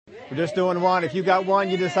We're just doing one. If you got one,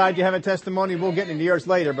 you decide you have a testimony, we'll get into yours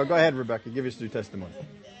later. But go ahead, Rebecca. Give us your testimony.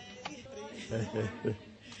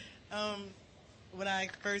 When I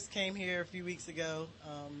first came here a few weeks ago,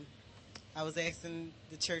 I was asking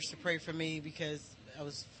the church to pray for me because it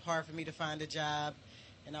was hard for me to find a job,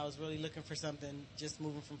 and I was really looking for something just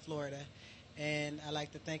moving from Florida. And I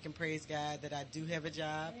like to thank and praise God that I do have a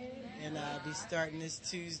job, and I'll be starting this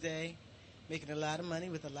Tuesday, making a lot of money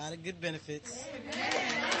with a lot of good benefits.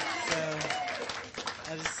 So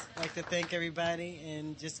I just like to thank everybody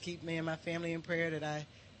and just keep me and my family in prayer that I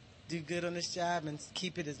do good on this job and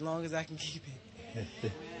keep it as long as I can keep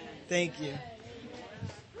it. Thank you.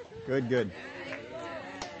 Good, good.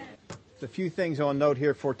 A few things I'll note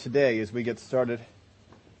here for today as we get started.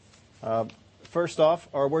 First off,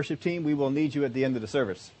 our worship team, we will need you at the end of the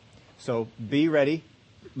service. So be ready.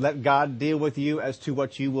 Let God deal with you as to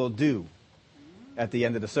what you will do at the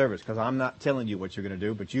end of the service, because I'm not telling you what you're going to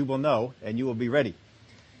do, but you will know and you will be ready.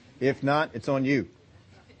 If not, it's on you.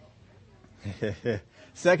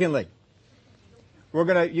 Secondly,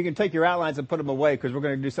 you can take your outlines and put them away because we're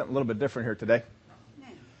going to do something a little bit different here today.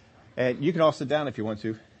 And you can all sit down if you want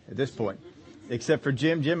to at this point, except for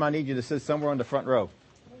Jim. Jim, I need you to sit somewhere on the front row.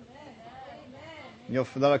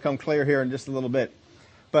 That'll come clear here in just a little bit.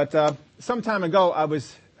 But some time ago, I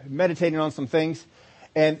was meditating on some things,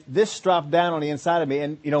 and this dropped down on the inside of me.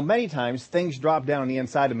 And, many times things drop down on the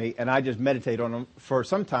inside of me, and I just meditate on them for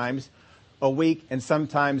sometimes a week and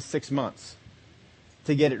sometimes 6 months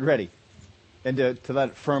to get it ready and to let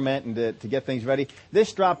it ferment and to get things ready.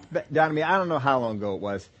 This dropped down to me. I don't know how long ago it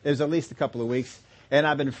was. It was at least a couple of weeks, and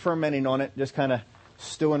I've been fermenting on it, just kind of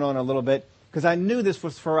stewing on it a little bit, because I knew this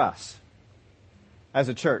was for us as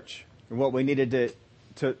a church and what we needed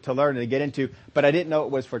to learn and to get into, but I didn't know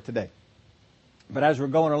it was for today. But as we're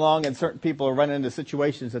going along and certain people are running into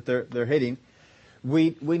situations that they're hitting,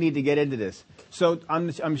 we need to get into this. So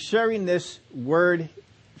I'm sharing this word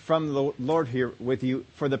from the Lord here with you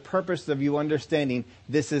for the purpose of you understanding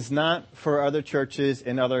this is not for other churches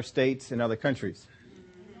in other states and other countries.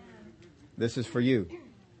 This is for you.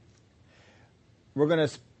 We're going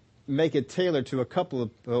to make it tailored to a couple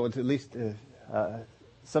of, at least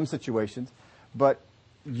some situations, but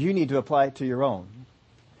you need to apply it to your own.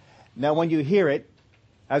 Now, when you hear it,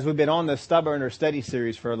 as we've been on the Stubborn or Steady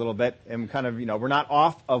series for a little bit, and kind of, we're not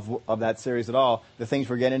off of that series at all. The things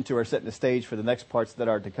we're getting into are setting the stage for the next parts that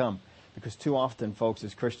are to come. Because too often, folks,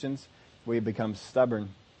 as Christians, we become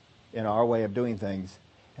stubborn in our way of doing things,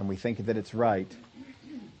 and we think that it's right,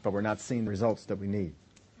 but we're not seeing the results that we need.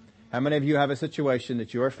 How many of you have a situation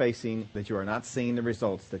that you are facing that you are not seeing the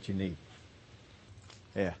results that you need?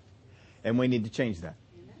 Yeah. And we need to change that.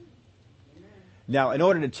 Now, in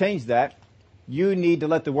order to change that, you need to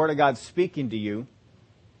let the Word of God speak into you,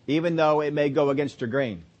 even though it may go against your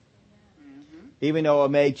grain. Even though it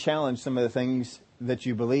may challenge some of the things that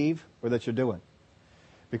you believe or that you're doing.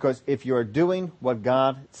 Because if you're doing what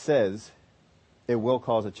God says, it will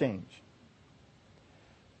cause a change.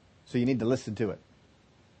 So you need to listen to it.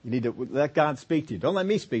 You need to let God speak to you. Don't let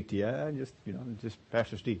me speak to you. I'm just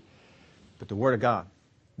Pastor Steve. But the Word of God,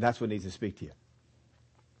 that's what needs to speak to you.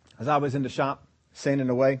 As I was in the shop, sanding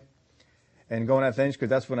away and going at things, because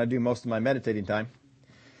that's when I do most of my meditating time.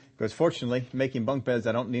 Because fortunately, making bunk beds,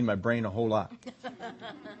 I don't need my brain a whole lot.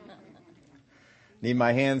 Need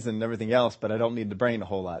my hands and everything else, but I don't need the brain a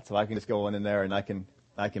whole lot. So I can just go in there and I can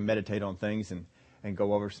meditate on things and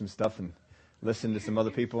go over some stuff and listen to some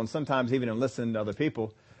other people. And sometimes even in listening to other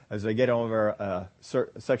people, as I get over a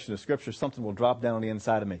section of Scripture, something will drop down on the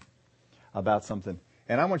inside of me about something.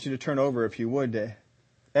 And I want you to turn over, if you would, to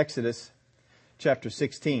Exodus chapter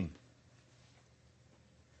 16.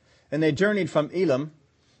 And they journeyed from Elim,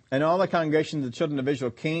 and all the congregation of the children of Israel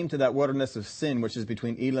came to that wilderness of Sin, which is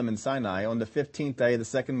between Elim and Sinai, on the 15th day of the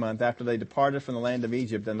second month after they departed from the land of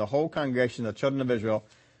Egypt. And the whole congregation of the children of Israel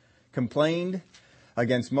complained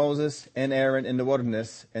against Moses and Aaron in the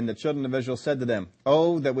wilderness. And the children of Israel said to them,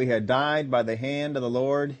 "Oh, that we had died by the hand of the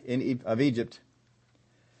Lord of Egypt,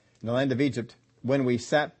 in the land of Egypt, when we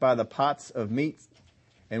sat by the pots of meat,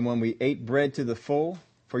 and when we ate bread to the full.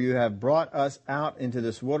 For you have brought us out into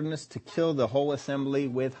this wilderness to kill the whole assembly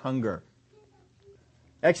with hunger."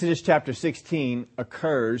 Exodus chapter 16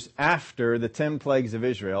 occurs after the 10 plagues of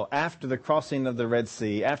Israel, after the crossing of the Red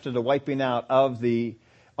Sea, after the wiping out of the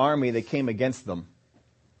army that came against them.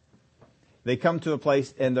 They come to a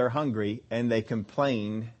place and they're hungry and they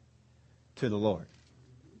complain to the Lord.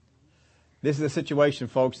 This is a situation,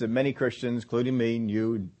 folks, that many Christians, including me and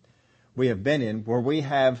you, we have been in, where we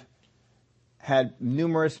have had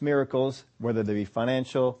numerous miracles, whether they be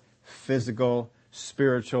financial, physical,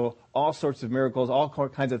 spiritual, all sorts of miracles, all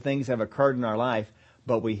kinds of things have occurred in our life,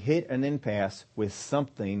 but we hit an impasse with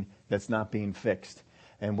something that's not being fixed.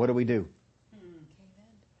 And what do?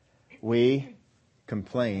 We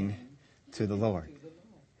complain to the Lord.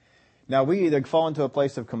 Now, we either fall into a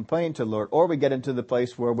place of complaining to the Lord, or we get into the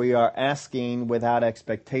place where we are asking without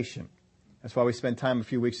expectation. That's why we spent time a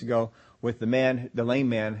few weeks ago with the lame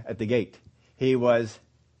man at the gate. He was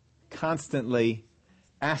constantly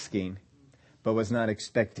asking, but was not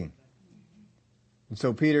expecting. And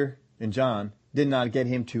so Peter and John did not get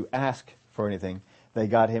him to ask for anything. They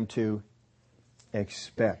got him to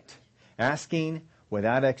expect. Asking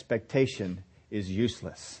without expectation is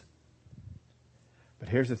useless. But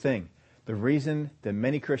here's the thing. The reason that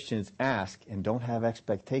many Christians ask and don't have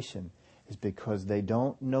expectation is because they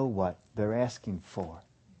don't know what they're asking for.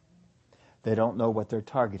 They don't know what they're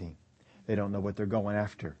targeting. They don't know what they're going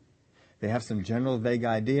after. They have some general vague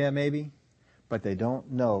idea maybe, but they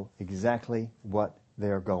don't know exactly what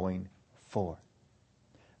they're going for.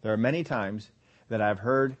 There are many times that I've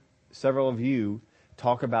heard several of you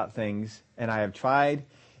talk about things, and I have tried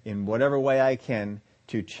in whatever way I can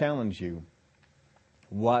to challenge you.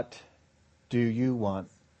 What do you want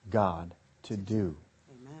God to do?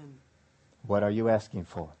 Amen. What are you asking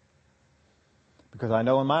for? Because I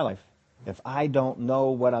know in my life, if I don't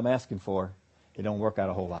know what I'm asking for, it don't work out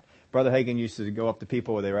a whole lot. Brother Hagin used to go up to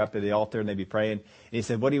people where they were up at the altar and they'd be praying. And he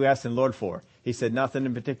said, what are you asking the Lord for? He said, nothing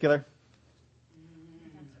in particular.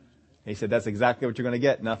 He said, that's exactly what you're going to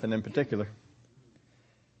get, nothing in particular.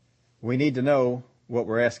 We need to know what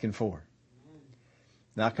we're asking for.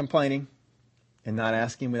 Not complaining and not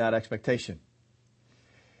asking without expectation.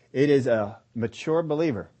 It is a mature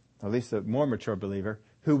believer, at least a more mature believer,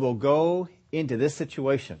 who will go into this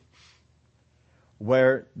situation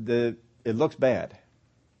where it looks bad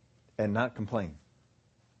and not complain.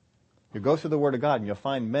 You go through the Word of God and you'll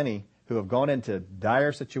find many who have gone into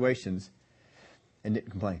dire situations and didn't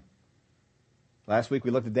complain. Last week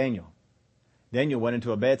we looked at Daniel. Daniel went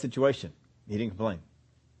into a bad situation. He didn't complain.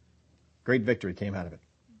 Great victory came out of it.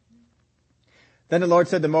 Then the Lord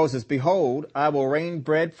said to Moses, behold, I will rain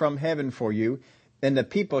bread from heaven for you, and the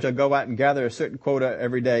people shall go out and gather a certain quota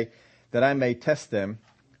every day, that I may test them,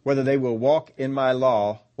 whether they will walk in my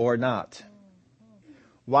law or not.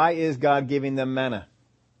 Why is God giving them manna?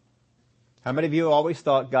 How many of you always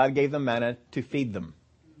thought God gave them manna to feed them?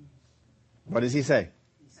 What does he say?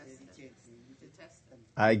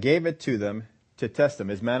 I gave it to them to test them.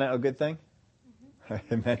 Is manna a good thing?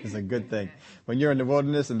 Manna is a good thing. When you're in the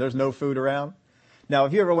wilderness and there's no food around. Now,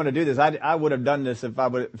 if you ever want to do this, I would have done this if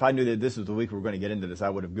I knew that this was the week we were going to get into this. I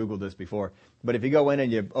would have Googled this before. But if you go in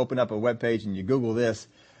and you open up a web page and you Google this,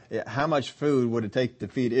 how much food would it take to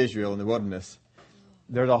feed Israel in the wilderness?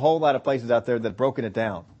 There's a whole lot of places out there that have broken it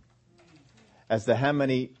down as to how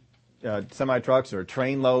many semi-trucks or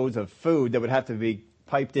train loads of food that would have to be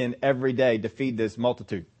piped in every day to feed this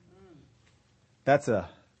multitude. That's a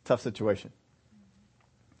tough situation.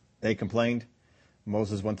 They complained.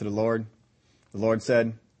 Moses went to the Lord. The Lord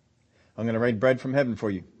said, I'm going to rain bread from heaven for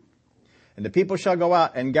you. And the people shall go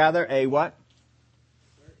out and gather a what?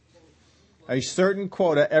 A certain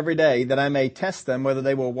quota every day, that I may test them whether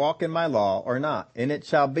they will walk in my law or not. And it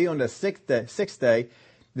shall be on the sixth day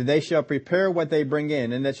that they shall prepare what they bring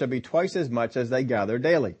in, and it shall be twice as much as they gather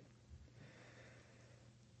daily.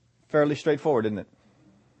 Fairly straightforward, isn't it?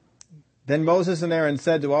 Then Moses and Aaron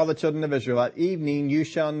said to all the children of Israel, at evening you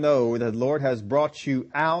shall know that the Lord has brought you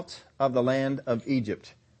out of the land of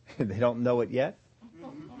Egypt. They don't know it yet?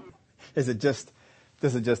 Does it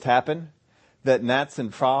just happen that gnats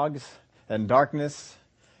and frogs and darkness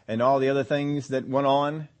and all the other things that went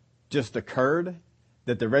on just occurred?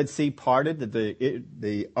 That the Red Sea parted, that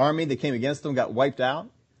the army that came against them got wiped out?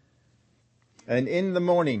 And in the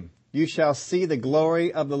morning you shall see the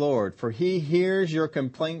glory of the Lord, for he hears your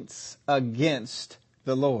complaints against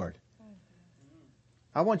the Lord.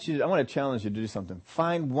 I want to challenge you to do something.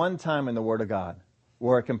 Find one time in the Word of God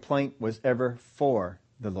where a complaint was ever for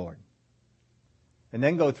the Lord. And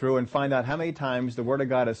then go through and find out how many times the Word of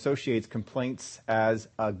God associates complaints as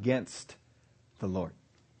against the Lord.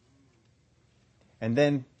 And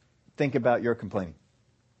then think about your complaining.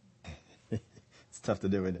 It's tough to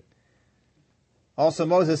do, isn't it? Also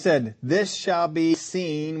Moses said, this shall be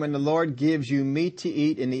seen when the Lord gives you meat to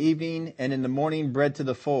eat in the evening, and in the morning bread to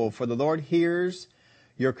the full. For the Lord hears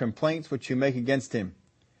your complaints which you make against him.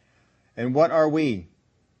 And what are we?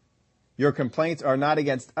 Your complaints are not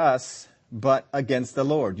against us, but against the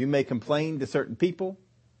Lord. You may complain to certain people,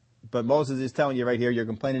 but Moses is telling you right here, you're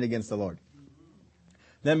complaining against the Lord.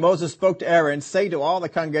 Then Moses spoke to Aaron, say to all the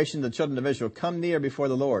congregation of the children of Israel, come near before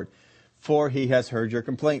the Lord. for he has heard your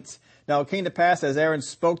complaints. Now it came to pass, as Aaron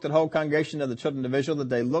spoke to the whole congregation of the children of Israel, that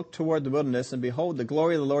they looked toward the wilderness, and behold, the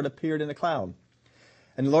glory of the Lord appeared in a cloud.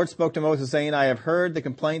 And the Lord spoke to Moses, saying, I have heard the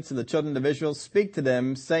complaints of the children of Israel. Speak to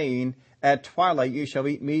them, saying, at twilight you shall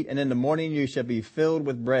eat meat, and in the morning you shall be filled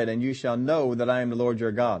with bread, and you shall know that I am the Lord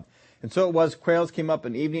your God. And so it was, quails came up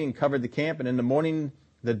in the evening and covered the camp, and in the morning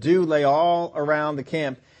the dew lay all around the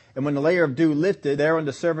camp. And when the layer of dew lifted, there on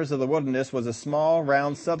the surface of the wilderness was a small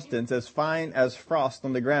round substance, as fine as frost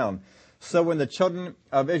on the ground. So when the children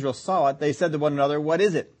of Israel saw it, they said to one another, what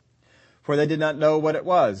is it? For they did not know what it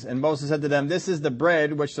was. And Moses said to them, this is the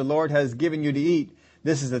bread which the Lord has given you to eat.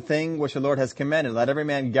 This is the thing which the Lord has commanded. Let every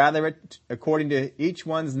man gather it according to each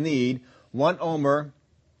one's need, 1 omer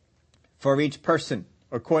for each person.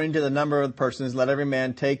 According to the number of persons, let every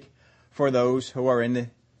man take for those who are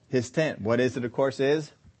in his tent. What is it, of course,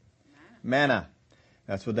 is? Manna.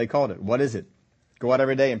 That's what they called it. What is it? Go out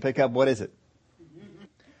every day and pick up what is it.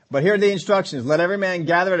 But here are the instructions. Let every man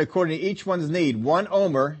gather it according to each one's need, 1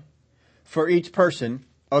 omer for each person.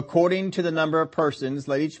 According to the number of persons,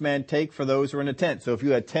 let each man take for those who are in the tent. So if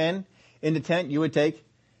you had 10 in the tent, you would take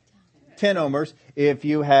 10 omers. If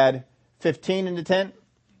you had 15 in the tent,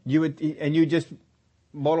 you just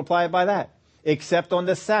multiply it by that. Except on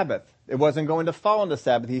the Sabbath. It wasn't going to fall on the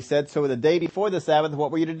Sabbath. He said, so the day before the Sabbath,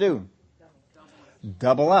 what were you to do?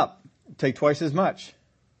 Double up. Take twice as much.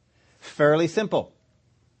 Fairly simple.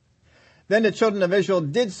 Then the children of Israel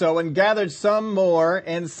did so and gathered some more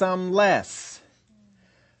and some less.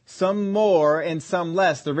 Some more and some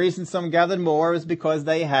less. The reason some gathered more is because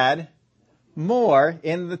they had more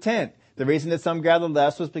in the tent. The reason that some gathered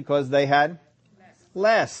less was because they had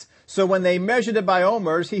less. So when they measured it by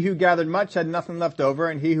omers, he who gathered much had nothing left over,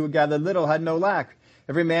 and he who gathered little had no lack.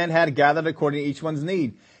 Every man had gathered according to each one's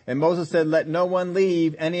need. And Moses said, let no one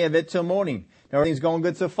leave any of it till morning. Now everything's going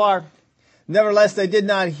good so far. Nevertheless, they did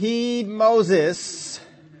not heed Moses,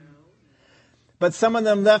 but some of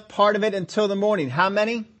them left part of it until the morning. How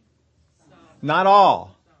many? Not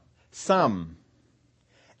all. Some.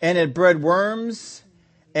 And it bred worms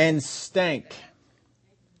and stank.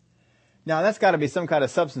 Now that's got to be some kind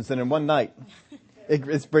of substance that in one night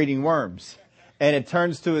it's breeding worms. And it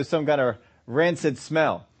turns to some kind of rancid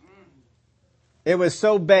smell. It was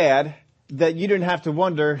so bad that you didn't have to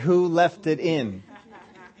wonder who left it in.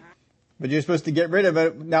 But you're supposed to get rid of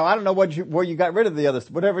it. Now, I don't know where you got rid of the others.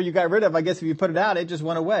 Whatever you got rid of, I guess if you put it out, it just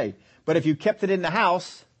went away. But if you kept it in the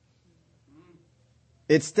house,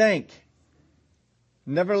 it stank.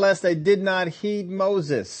 Nevertheless, they did not heed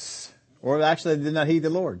Moses. Or actually, they did not heed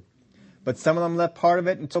the Lord. But some of them left part of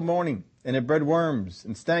it until morning. And it bred worms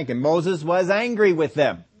and stank. And Moses was angry with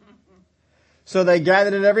them. So they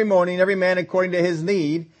gathered it every morning, every man according to his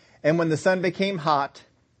need. And when the sun became hot,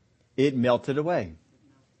 it melted away.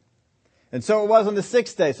 And so it was on the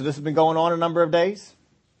 6th day. So this has been going on a number of days.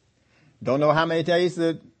 Don't know how many days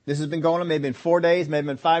that this has been going on. Maybe been 4 days, maybe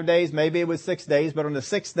been 5 days, maybe it was 6 days. But on the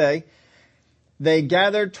 6th day, they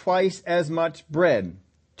gathered twice as much bread,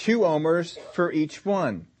 2 omers for each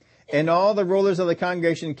one. And all the rulers of the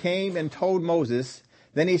congregation came and told Moses.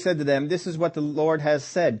 Then he said to them, this is what the Lord has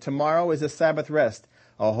said. Tomorrow is a Sabbath rest,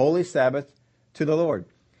 a holy Sabbath to the Lord.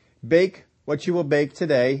 Bake what you will bake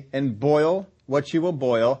today, and boil what you will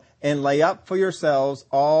boil, and lay up for yourselves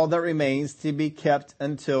all that remains to be kept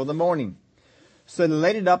until the morning. So they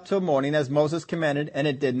laid it up till morning as Moses commanded, and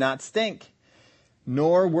it did not stink,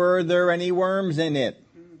 nor were there any worms in it.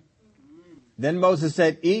 Then Moses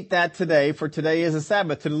said, eat that today, for today is a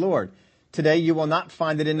Sabbath to the Lord. Today you will not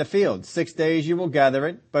find it in the field. 6 days you will gather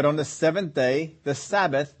it, but on the 7th day, the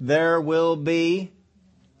Sabbath, there will be.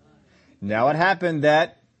 Now it happened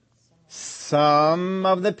that some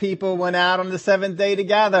of the people went out on the 7th day to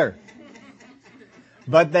gather,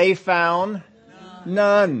 but they found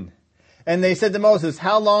none. And they said to Moses,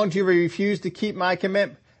 how long do you refuse to keep my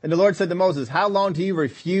commandment? And the Lord said to Moses, how long do you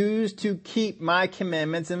refuse to keep my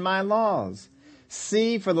commandments and my laws?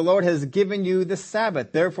 See, for the Lord has given you the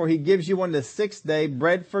Sabbath. Therefore he gives you on the 6th day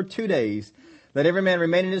bread for 2 days. Let every man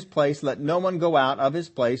remain in his place. Let no one go out of his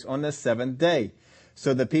place on the 7th day.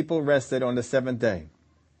 So the people rested on the 7th day.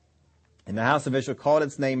 And the house of Israel called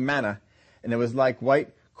its name manna, and it was like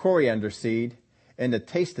white coriander seed, and the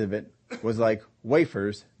taste of it was like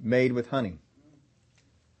wafers made with honey.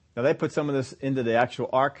 Now they put some of this into the actual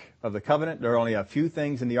Ark of the Covenant. There are only a few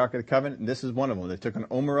things in the Ark of the Covenant, and this is one of them. They took an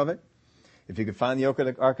omer of it. If you could find the Ark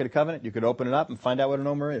of the Covenant, you could open it up and find out what an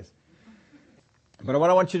omer is. But what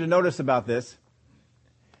I want you to notice about this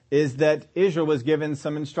is that Israel was given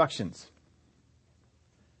some instructions.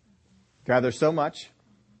 Gather so much.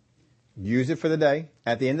 Use it for the day.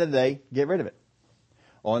 At the end of the day, get rid of it.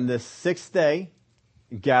 On the sixth day,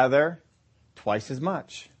 gather twice as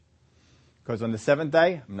much. Because on the seventh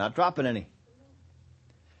day, I'm not dropping any.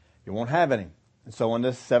 You won't have any. And so on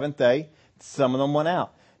the seventh day, some of them went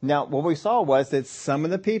out. Now, what we saw was that some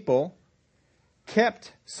of the people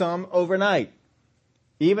kept some overnight.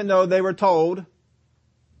 Even though they were told,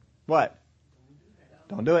 what?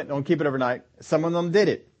 Don't do it. Don't keep it overnight. Some of them did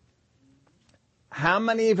it. How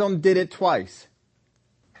many of them did it twice?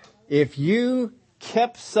 If you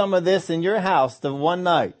kept some of this in your house the one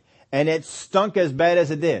night and it stunk as bad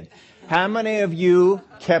as it did, how many of you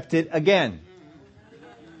kept it again?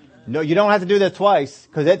 No, you don't have to do that twice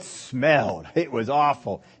because it smelled. It was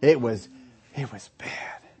awful. It was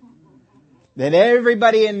bad. Then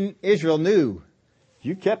everybody in Israel knew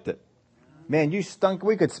you kept it. Man, you stunk.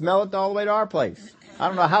 We could smell it all the way to our place. I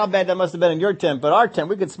don't know how bad that must have been in your tent, but our tent,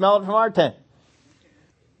 we could smell it from our tent.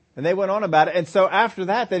 And they went on about it. And so after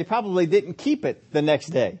that, they probably didn't keep it the next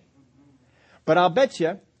day. But I'll bet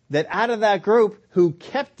you that out of that group who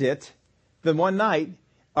kept it the one night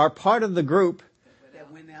are part of the group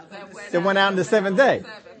that went out on the seventh day,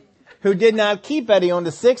 who did not keep any on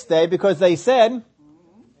the sixth day because they said,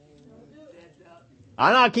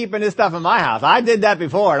 I'm not keeping this stuff in my house. I did that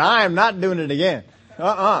before and I am not doing it again.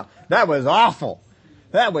 That was awful.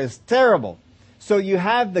 That was terrible. So you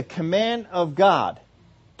have the command of God.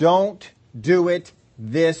 Don't do it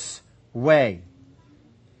this way.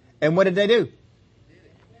 And what did they do?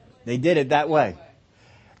 They did it that way.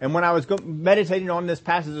 And when I was meditating on this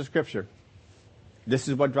passage of Scripture, this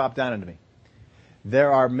is what dropped down into me.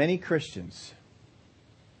 There are many Christians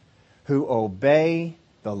who obey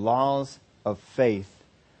the laws of faith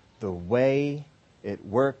the way it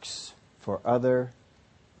works for other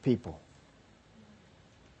people.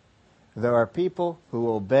 There are people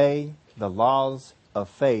who obey the laws of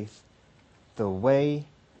faith the way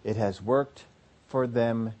it has worked for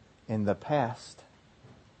them in the past,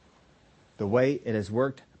 the way it has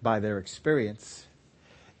worked by their experience,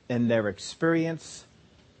 and their experience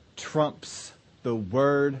trumps the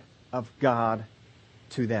Word of God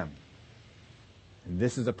to them. And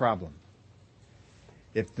this is a problem.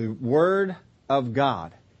 If the Word of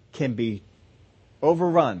God can be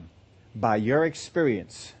overrun by your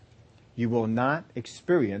experience, you will not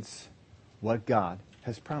experience what God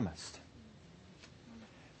has promised.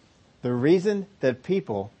 The reason that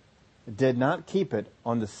people did not keep it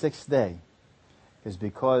on the sixth day is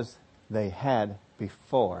because they had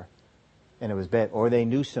before and it was bad, or they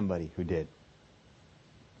knew somebody who did.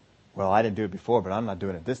 Well, I didn't do it before, but I'm not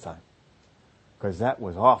doing it this time because that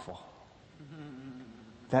was awful.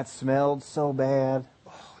 That smelled so bad.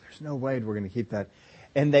 Oh, there's no way we're going to keep that.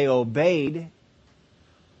 And they obeyed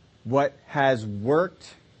what has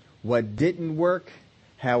worked, what didn't work,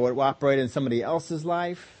 how it operated in somebody else's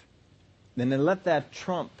life. Then they let that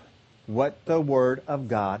trump what the Word of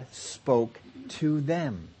God spoke to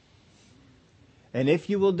them. And if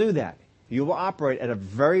you will do that, you will operate at a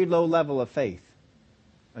very low level of faith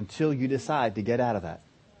until you decide to get out of that.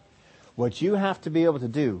 What you have to be able to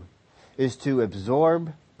do is to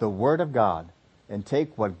absorb the Word of God and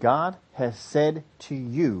take what God has said to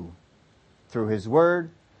you through His Word,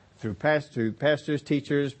 through pastors,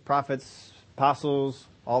 teachers, prophets, apostles,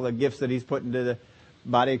 all the gifts that He's put into the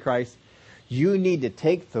body of Christ. You need to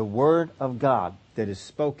take the Word of God that is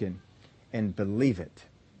spoken and believe it.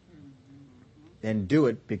 And do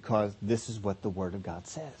it because this is what the Word of God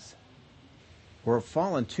says. We're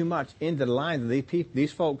falling too much into the lines of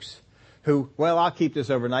these folks who, well, I'll keep this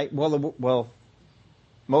overnight. Well,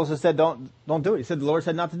 Moses said, don't do it. He said, the Lord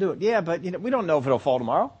said not to do it. Yeah, but we don't know if it'll fall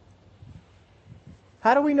tomorrow.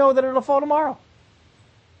 How do we know that it'll fall tomorrow?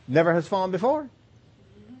 Never has fallen before.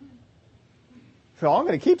 So I'm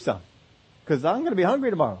going to keep some because I'm going to be hungry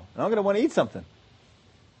tomorrow and I'm going to want to eat something.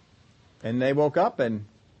 And they woke up and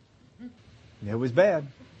it was bad.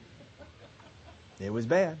 It was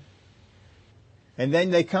bad. And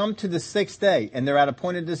then they come to the sixth day and they're at a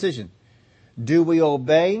point of decision. Do we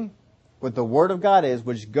obey what the Word of God is,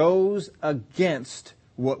 which goes against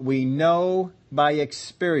what we know by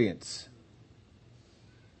experience?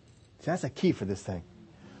 That's a key for this thing.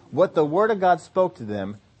 What the Word of God spoke to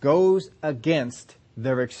them goes against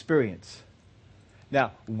their experience.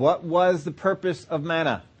 Now, what was the purpose of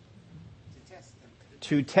manna?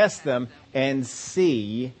 To test them and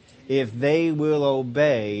see if they will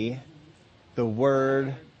obey the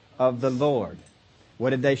word of the Lord. What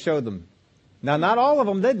did they show them? Now, not all of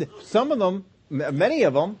them did. Some of them, many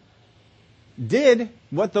of them, did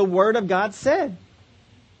what the Word of God said.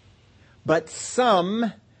 But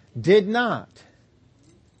some did not.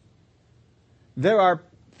 There are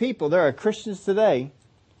Christians today,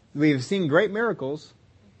 we've seen great miracles,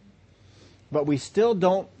 but we still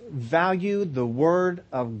don't value the Word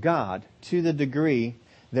of God to the degree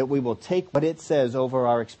that we will take what it says over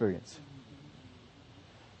our experience.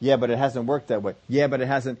 Yeah, but it hasn't worked that way. Yeah, but it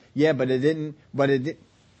hasn't. Yeah, but it didn't. But it did.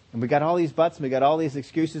 And we got all these buts, and we got all these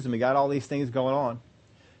excuses, and we got all these things going on.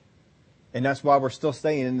 And that's why we're still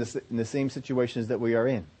staying in the same situations that we are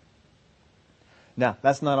in. Now,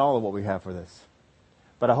 that's not all of what we have for this.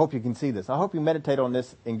 But I hope you can see this. I hope you meditate on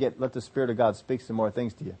this and let the Spirit of God speak some more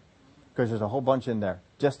things to you. Because there's a whole bunch in there,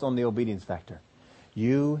 just on the obedience factor.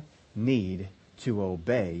 You need to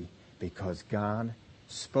obey because God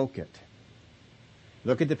spoke it.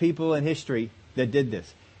 Look at the people in history that did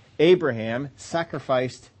this. Abraham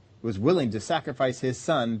was willing to sacrifice his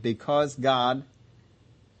son because God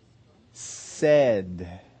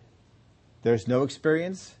said. There's no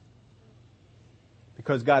experience.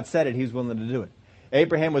 Because God said it, he's willing to do it.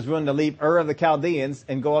 Abraham was willing to leave Ur of the Chaldeans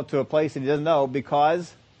and go up to a place that he doesn't know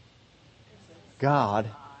because God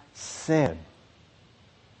said.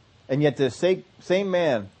 And yet the same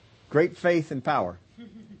man, great faith and power,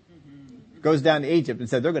 goes down to Egypt and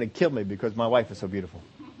said, they're going to kill me because my wife is so beautiful.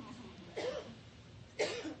 And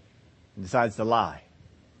decides to lie.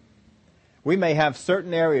 We may have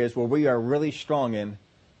certain areas where we are really strong in,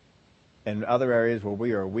 and other areas where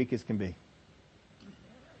we are weak as can be.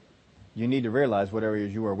 You need to realize what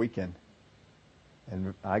areas you are weak in.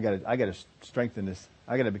 And I got to strengthen this.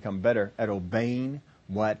 I got to become better at obeying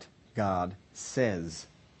what God says.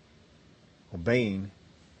 Obeying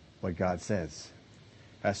what God says.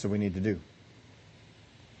 That's what we need to do.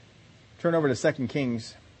 Turn over to 2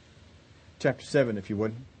 Kings chapter 7, if you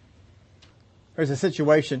would. There's a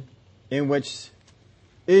situation in which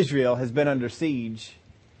Israel has been under siege.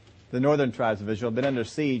 The northern tribes of Israel have been under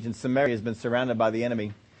siege, and Samaria has been surrounded by the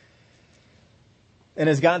enemy. And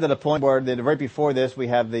it's gotten to the point where right before this we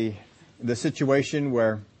have the situation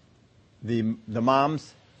where the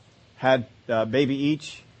moms had a baby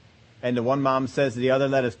each, and the one mom says to the other,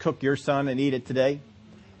 let us cook your son and eat it today,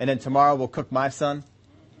 and then tomorrow we'll cook my son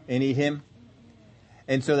and eat him.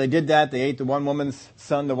 And so they did that. They ate the one woman's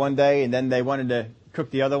son the one day, and then they wanted to cook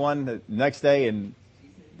the other one the next day, and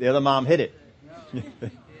the other mom hid it.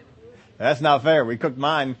 That's not fair. We cooked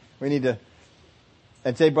mine. We need to...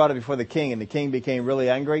 And so they brought it before the king, and the king became really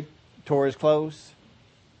angry, tore his clothes,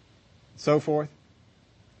 so forth.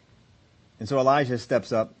 And so Elijah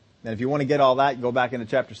steps up. And if you want to get all that, go back into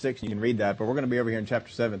chapter 6, and you can read that. But we're going to be over here in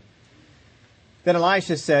chapter 7. Then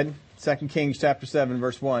Elisha said, 2 Kings chapter 7,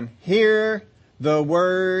 verse 1, hear the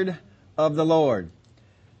word of the Lord.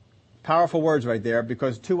 Powerful words right there,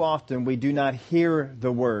 because too often we do not hear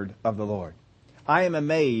the word of the Lord. I am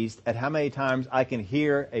amazed at how many times I can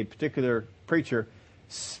hear a particular preacher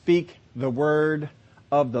speak the word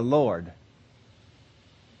of the Lord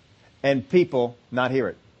and people not hear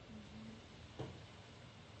it.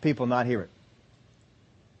 People not hear it.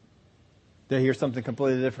 They hear something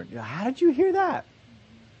completely different. How did you hear that?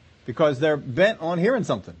 Because they're bent on hearing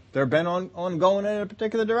something. They're bent on going in a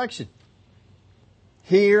particular direction.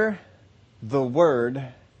 Hear the word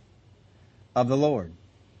of the Lord.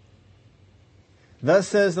 Thus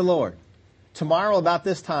says the Lord, tomorrow about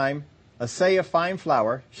this time, a seah of fine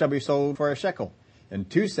flour shall be sold for a shekel, and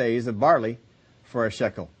 2 seahs of barley for a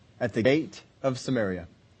shekel, at the gate of Samaria.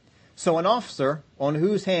 So an officer, on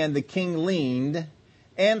whose hand the king leaned,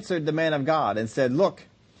 answered the man of God, and said, look,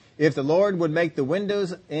 if the Lord would make the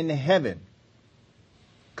windows in heaven,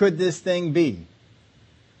 could this thing be?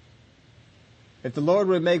 If the Lord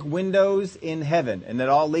would make windows in heaven, and it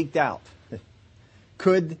all leaked out,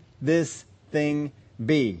 could this thing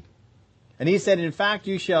be? And he said, in fact,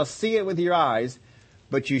 you shall see it with your eyes,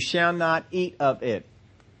 but you shall not eat of it.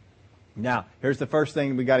 Now, here's the first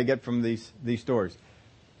thing we got to get from these stories.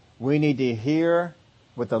 We need to hear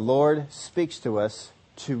what the Lord speaks to us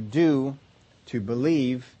to do, to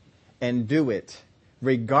believe, and do it,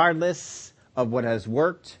 regardless of what has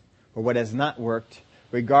worked or what has not worked,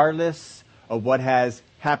 regardless of what has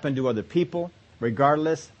happened to other people,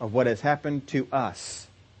 regardless of what has happened to us.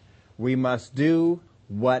 We must do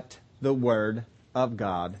what the Word of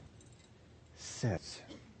God says.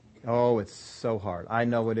 Oh, it's so hard. I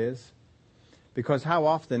know it is. Because how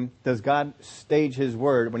often does God stage His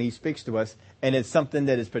Word when He speaks to us, and it's something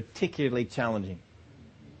that is particularly challenging?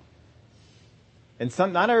 And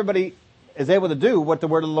not everybody is able to do what the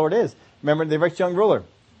Word of the Lord is. Remember the rich young ruler.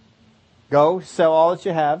 Go, sell all that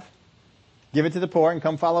you have, give it to the poor, and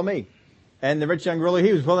come follow me. And the rich young ruler,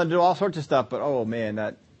 he was willing to do all sorts of stuff, but oh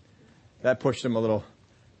man, that pushed him a little.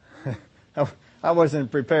 I wasn't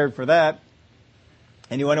prepared for that.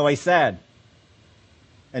 And he went away sad.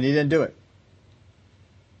 And he didn't do it.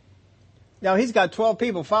 Now he's got 12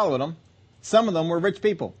 people following him. Some of them were rich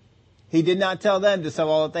people. He did not tell them to sell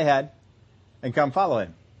all that they had and come follow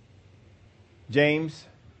him. James,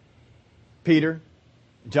 Peter,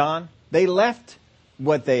 John, they left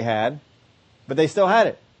what they had, but they still had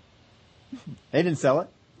it. They didn't sell it.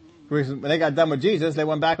 When they got done with Jesus, they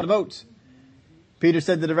went back on the boats. Peter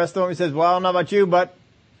said to the rest of them, he says, well, I don't know about you, but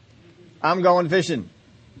I'm going fishing.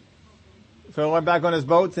 So he went back on his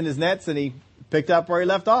boats and his nets, and he picked up where he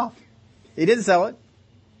left off. He didn't sell it.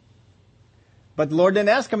 But the Lord didn't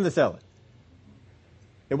ask him to sell it.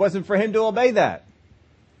 It wasn't for him to obey that.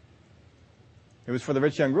 It was for the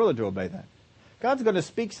rich young ruler to obey that. God's going to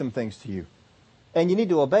speak some things to you. And you need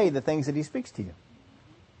to obey the things that he speaks to you.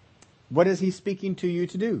 What is he speaking to you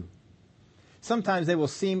to do? Sometimes they will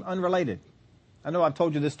seem unrelated. I know I've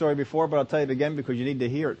told you this story before, but I'll tell you it again because you need to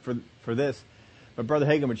hear it for this. But Brother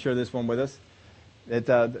Hagin would share this one with us.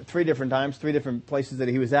 At 3 different times, 3 different places that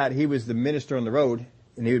he was at, he was the minister on the road,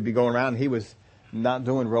 and he would be going around, and he was not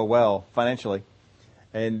doing real well financially.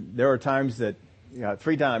 And there were times that,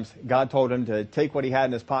 3 times, God told him to take what he had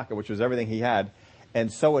in his pocket, which was everything he had,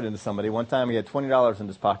 and sow it into somebody. One time he had $20 in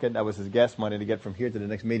his pocket. That was his gas money to get from here to the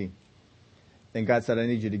next meeting. And God said, I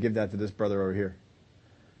need you to give that to this brother over here.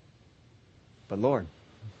 But Lord,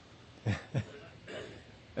 I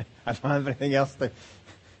don't have anything else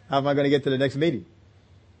how am I going to get to the next meeting?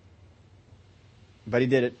 But he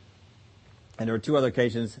did it. And there were 2 other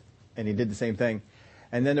occasions, and he did the same thing.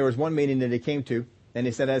 And then there was one meeting that he came to, and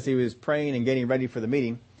he said as he was praying and getting ready for the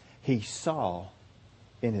meeting, he saw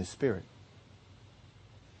in his spirit.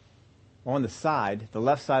 On the side, the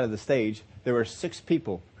left side of the stage, there were 6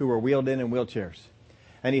 people who were wheeled in wheelchairs.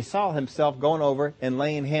 And he saw himself going over and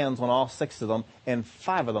laying hands on all 6 of them, and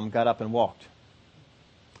 5 of them got up and walked.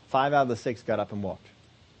 5 out of the 6 got up and walked.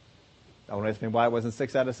 Don't ask me why it wasn't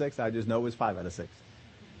 6 out of 6. I just know it was 5 out of 6.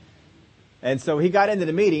 And so he got into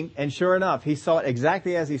the meeting, and sure enough, he saw it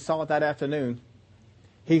exactly as he saw it that afternoon.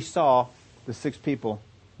 He saw the 6 people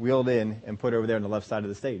wheeled in and put over there on the left side of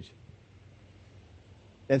the stage.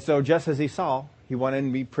 And so just as he saw, he went in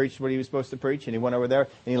and he preached what he was supposed to preach, and he went over there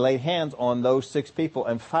and he laid hands on those 6 people,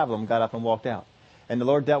 and 5 of them got up and walked out. And the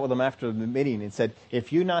Lord dealt with them after the meeting and said,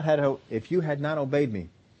 if you had not obeyed me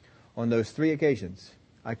on those 3 occasions,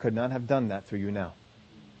 I could not have done that through you now.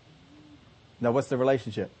 Now, what's the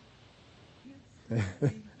relationship? I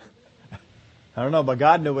don't know, but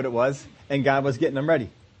God knew what it was, and God was getting them ready.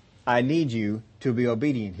 I need you to be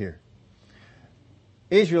obedient here.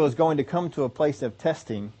 Israel is going to come to a place of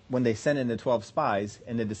testing when they send in the 12 spies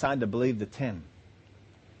and they decide to believe the 10.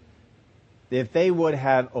 If they would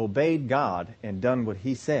have obeyed God and done what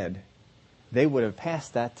he said, they would have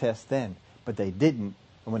passed that test then. But they didn't.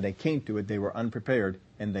 And when they came to it, they were unprepared,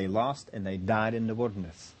 and they lost, and they died in the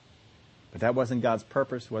wilderness. But that wasn't God's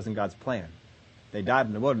purpose, wasn't God's plan. They died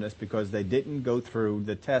in the wilderness because they didn't go through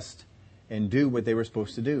the test and do what they were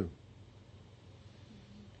supposed to do.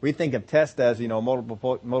 We think of test as,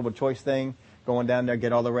 multiple choice thing, going down there,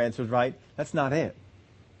 get all the answers right. That's not it.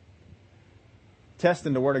 Test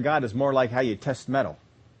in the Word of God is more like how you test metal,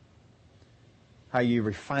 how you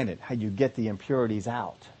refine it, how you get the impurities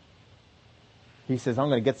out. He says, I'm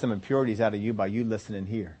going to get some impurities out of you by you listening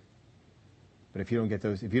here. But if you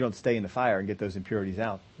don't stay in the fire and get those impurities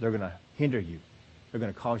out, they're going to hinder you. They're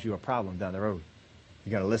going to cause you a problem down the road.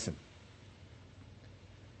 You got to listen.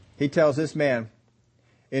 He tells this man,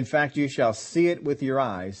 in fact, you shall see it with your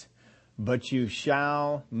eyes, but you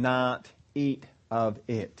shall not eat of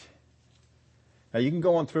it. Now, you can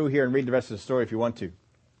go on through here and read the rest of the story if you want to.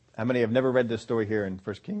 How many have never read this story here in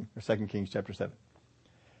 1 Kings or 2 Kings chapter 7?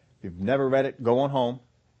 If you've never read it, go on home.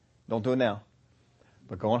 Don't do it now.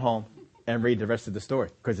 But go on home and read the rest of the story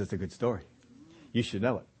because it's a good story. You should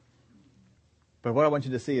know it. But what I want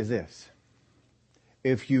you to see is this.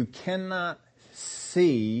 If you cannot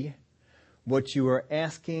see what you are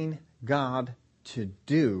asking God to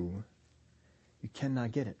do, you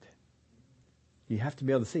cannot get it. You have to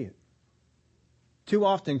be able to see it. Too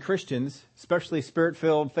often Christians, especially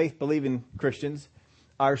Spirit-filled, faith-believing Christians,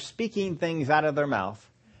 are speaking things out of their mouth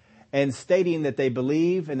and stating that they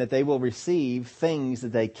believe and that they will receive things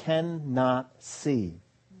that they cannot see.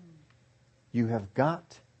 You have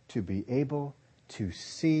got to be able to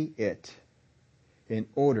see it in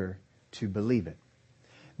order to believe it.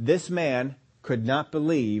 This man could not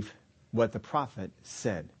believe what the prophet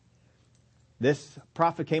said. This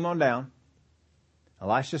prophet came on down.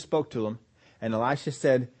 Elisha spoke to him, and Elisha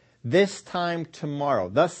said, this time tomorrow,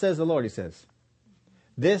 thus says the Lord, he says,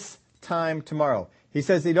 this time tomorrow. He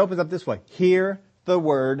says, it opens up this way, hear the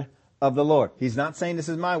word of the Lord. He's not saying this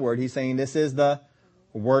is my word. He's saying this is the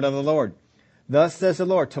word of the Lord. Thus says the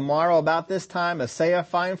Lord, tomorrow about this time a seah of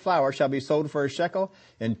fine flour shall be sold for a shekel,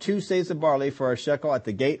 and 2 seahs of barley for a shekel at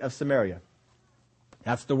the gate of Samaria.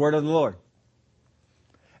 That's the word of the Lord.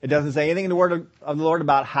 It doesn't say anything in the word of the Lord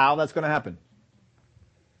about how that's going to happen.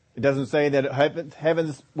 It doesn't say that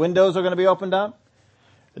heaven's windows are going to be opened up.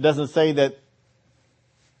 It doesn't say that.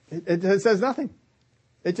 It says nothing.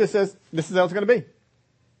 It just says this is how it's going to be.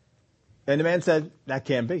 And the man said, that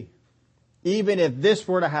can't be. Even if this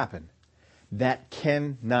were to happen, that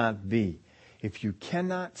cannot be. If you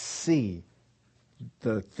cannot see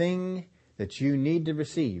the thing that you need to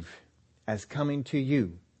receive as coming to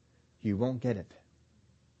you, you won't get it.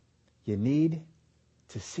 You need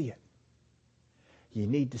to see it. You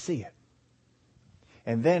need to see it.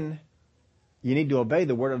 And then you need to obey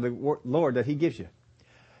the word of the Lord that He gives you.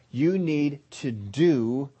 You need to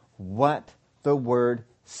do what the word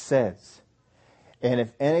says. And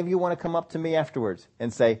if any of you want to come up to me afterwards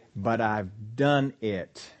and say, but I've done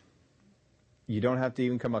it, you don't have to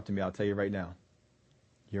even come up to me. I'll tell you right now.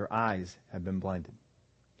 Your eyes have been blinded.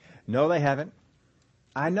 No, they haven't.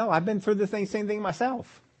 I know. I've been through the same thing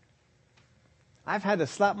myself. I've had to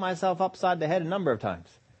slap myself upside the head a number of times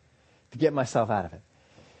to get myself out of it.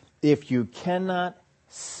 If you cannot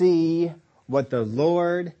see what the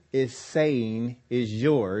Lord is saying is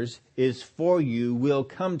yours, is for you, will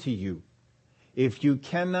come to you. If you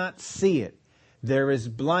cannot see it, there is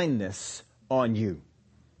blindness on you.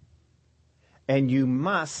 And you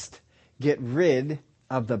must get rid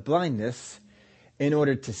of the blindness in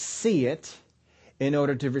order to see it, in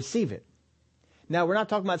order to receive it. Now, we're not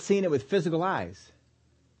talking about seeing it with physical eyes.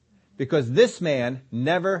 Because this man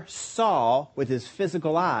never saw with his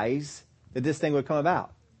physical eyes that this thing would come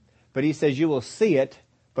about. But he says, you will see it,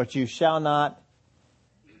 but you shall not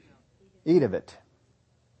eat of it.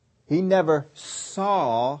 He never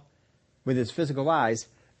saw with his physical eyes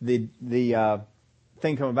the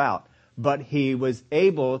thing come about. But he was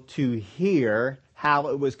able to hear how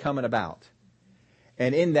it was coming about.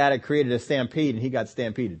 And in that, it created a stampede, and he got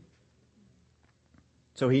stampeded.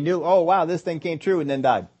 So he knew, oh, wow, this thing came true, and then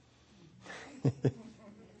died.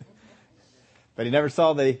 But he never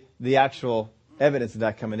saw the actual evidence of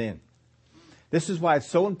that coming in. This is why it's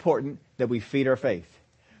so important that we feed our faith.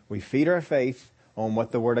 We feed our faith on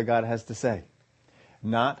what the Word of God has to say,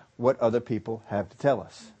 not what other people have to tell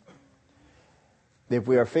us. If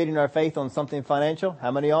we are feeding our faith on something financial,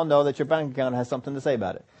 how many of y'all know that your bank account has something to say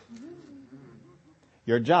about it?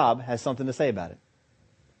 Your job has something to say about it.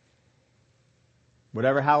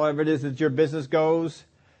 However it is that your business goes,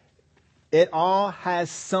 it all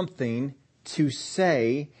has something to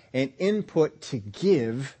say and input to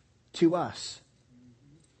give to us.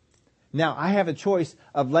 Now, I have a choice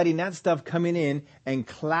of letting that stuff coming in and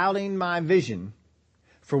clouding my vision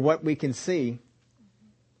for what we can see,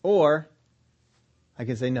 or I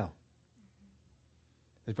can say no.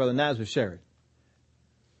 As Brother Naz was sharing.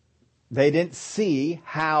 They didn't see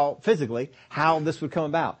physically how this would come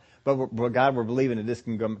about. But God, we're believing that this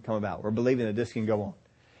can come about. We're believing that this can go on.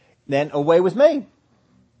 Then a way was made.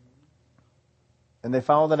 And they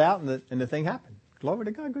followed it out, and the thing happened. Glory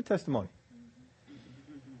to God, good testimony.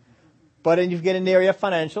 But then you get in the area of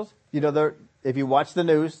financials. If you watch the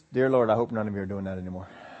news, dear Lord, I hope none of you are doing that anymore.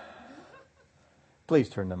 Please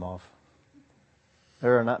turn them off.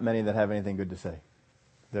 There are not many that have anything good to say.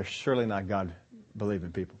 They're surely not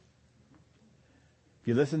God-believing people. If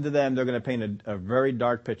you listen to them, they're going to paint a very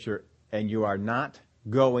dark picture, and you are not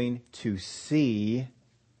going to see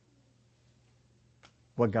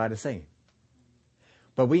what God is saying.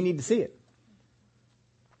 But we need to see it.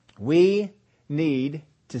 We need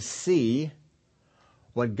to see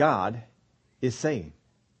what God is saying.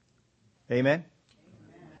 Amen?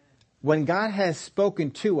 When God has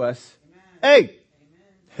spoken to us, hey,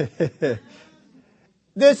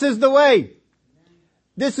 this is the way.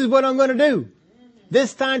 This is what I'm going to do.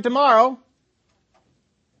 This time tomorrow,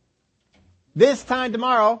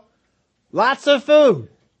 lots of food.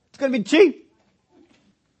 It's going to be cheap.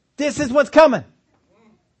 This is what's coming.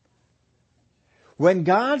 When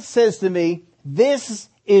God says to me, this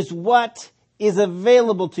is what is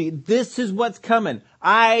available to you. This is what's coming.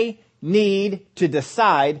 I need to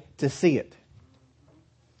decide to see it.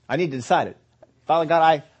 I need to decide it. Father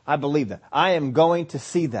God, I believe that. I am going to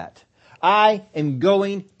see that. I am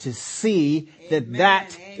going to see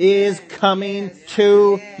that is coming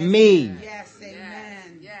to me. Yes,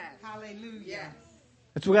 amen. Yes. Hallelujah.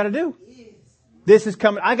 That's what we got to do. This is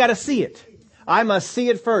coming. I got to see it. I must see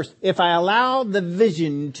it first. If I allow the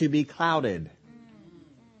vision to be clouded,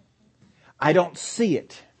 I don't see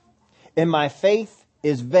it. And my faith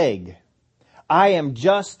is vague. I am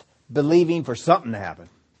just believing for something to happen.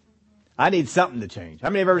 I need something to change. How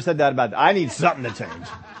many have ever said that about that? I need something to change.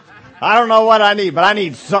 I don't know what I need, but I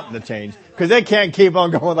need something to change. Because they can't keep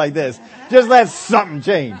on going like this. Just let something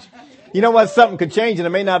change. You know what? Something could change and it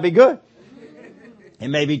may not be good. It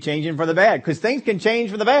may be changing for the bad. Because things can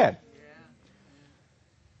change for the bad.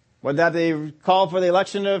 Wasn't that the call for the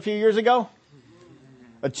election a few years ago?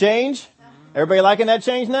 A change? Everybody liking that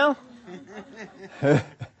change now?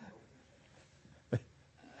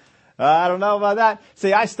 I don't know about that.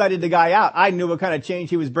 See, I studied the guy out. I knew what kind of change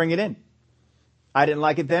he was bringing in. I didn't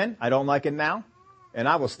like it then. I don't like it now. And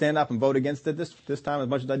I will stand up and vote against it this time as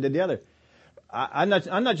much as I did the other. I'm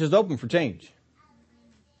not just open for change.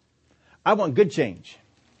 I want good change.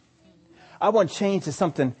 I want change to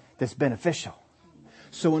something that's beneficial.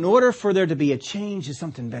 So in order for there to be a change to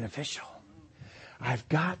something beneficial, I've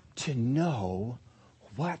got to know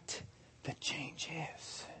what the change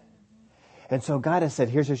is. And so God has said,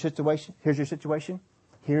 here's your situation. Here's your situation.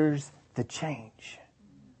 Here's the change.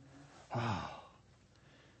 Oh,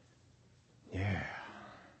 yeah.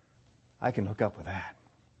 I can hook up with that.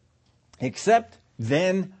 Except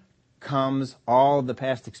then comes all the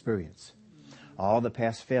past experience, all the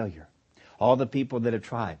past failure, all the people that have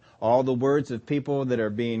tried, all the words of people that are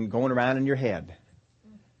going around in your head.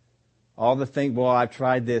 All the things, well, I've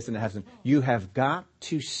tried this and it hasn't. You have got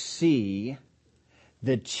to see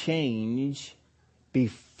the change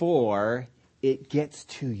before it gets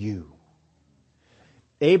to you.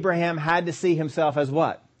 Abraham had to see himself as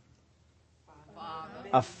what?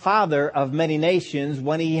 A father of many nations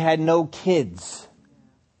when he had no kids.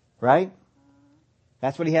 Right?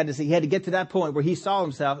 That's what he had to see. He had to get to that point where he saw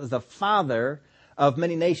himself as the father of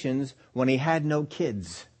many nations when he had no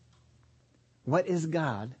kids. What is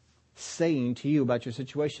God saying to you about your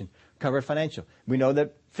situation? Cover financial. We know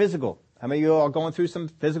that physical. How many of you are going through some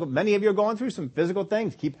physical? Many of you are going through some physical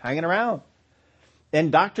things. Keep hanging around.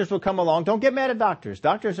 And doctors will come along. Don't get mad at doctors.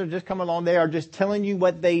 Doctors are just coming along. They are just telling you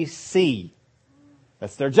what they see.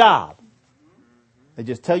 That's their job. They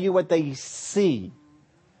just tell you what they see.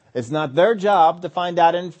 It's not their job to find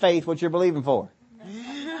out in faith what you're believing for.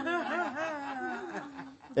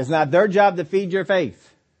 It's not their job to feed your faith.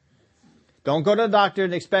 Don't go to the doctor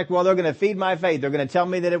and expect, well, they're going to feed my faith. They're going to tell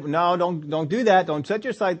me that no, don't do that. Don't set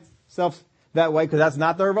yourself that way because that's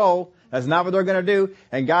not their role. That's not what they're going to do.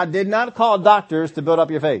 And God did not call doctors to build up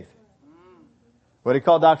your faith. What did he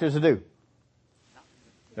call doctors to do?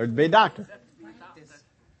 They're to be a doctor.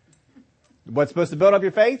 What's supposed to build up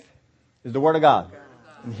your faith is the Word of God.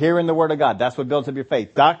 And hearing the Word of God. That's what builds up your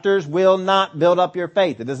faith. Doctors will not build up your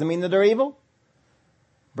faith. It doesn't mean that they're evil.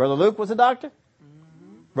 Brother Luke was a doctor.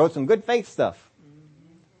 Wrote some good faith stuff.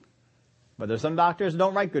 But there's some doctors who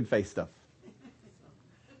don't write good faith stuff.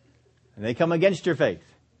 And they come against your faith.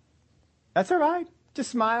 That's all right.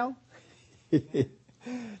 Just smile.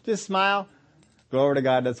 Just smile. Glory to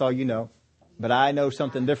God. That's all you know. But I know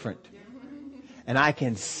something different. And I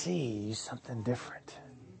can see something different.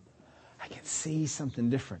 I can see something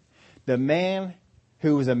different. The man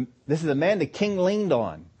this is the man the king leaned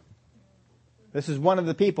on. This is one of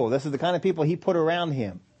the people. This is the kind of people he put around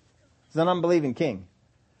him. He's an unbelieving king.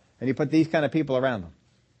 And he put these kind of people around him.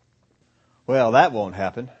 Well, that won't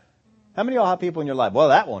happen. How many of y'all have people in your life? Well,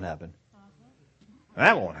 that won't happen.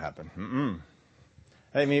 That won't happen.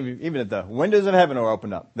 I mean, even if the windows of heaven are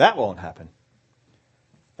opened up, that won't happen.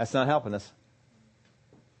 That's not helping us.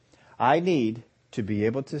 I need to be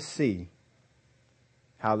able to see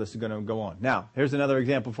how this is going to go on. Now, here's another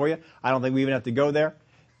example for you. I don't think we even have to go there.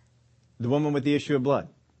 The woman with the issue of blood.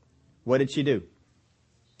 What did she do?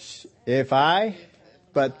 If I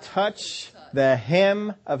but touch the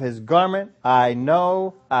hem of his garment, I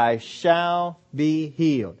know I shall be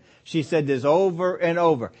healed. She said this over and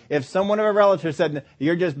over. If someone of her relatives said,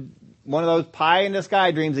 you're just one of those pie in the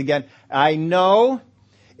sky dreams again. I know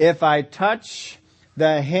if I touch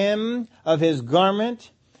the hem of his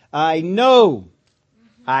garment, I know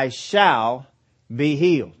I shall be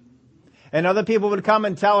healed. And other people would come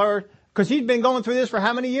and tell her, because she'd been going through this for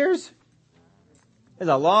how many years? It's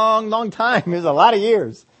a long, long time. It's a lot of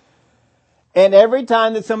years. And every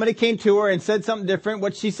time that somebody came to her and said something different,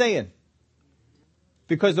 what's she saying?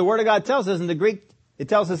 Because the Word of God tells us in the Greek, it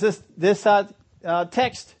tells us this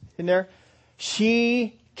text in there.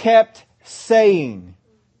 She kept saying.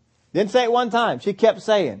 Didn't say it one time. She kept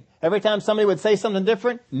saying. Every time somebody would say something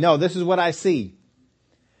different, no, this is what I see.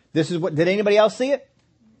 Did anybody else see it?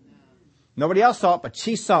 Nobody else saw it, but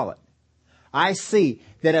she saw it. I see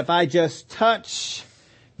that if I just touch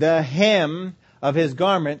the hem of his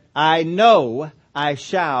garment, I know I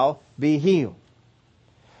shall be healed.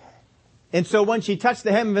 And so when she touched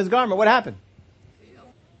the hem of his garment, what happened?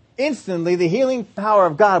 instantly the healing power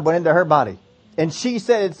of God went into her body. And she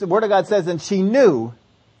said, the Word of God says, and she knew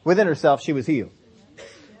within herself she was healed.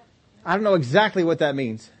 I don't know exactly what that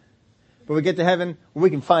means. But we get to heaven, we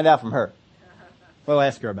can find out from her. We'll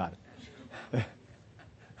ask her about it.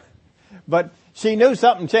 But she knew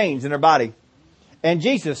something changed in her body. And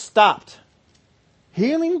Jesus stopped.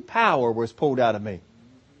 Healing power was pulled out of me.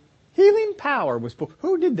 Healing power was pulled.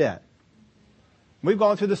 Who did that? We've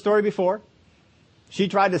gone through the story before. She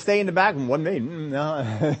tried to stay in the back. It wasn't me. No,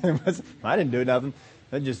 I didn't do nothing.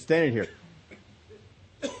 I just standing here.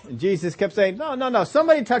 And Jesus kept saying, no,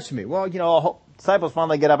 somebody touched me. Well, disciples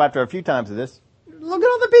finally get up after a few times of this. Look at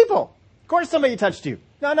all the people. Of course somebody touched you.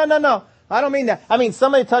 No. I don't mean that. I mean,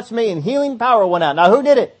 somebody touched me and healing power went out. Now, who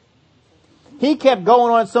did it? He kept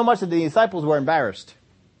going on so much that the disciples were embarrassed.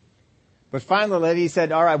 But finally, the lady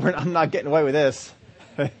said, all right, I'm not getting away with this.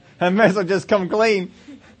 I may as well just come clean.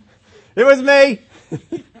 It was me.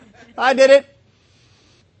 I did it.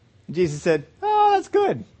 Jesus said, oh, that's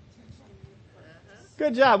good.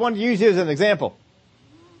 Good job. I wanted to use you as an example.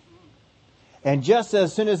 And just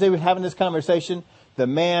as soon as they were having this conversation, the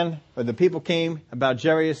man or the people came about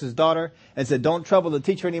Jairus' daughter and said, don't trouble the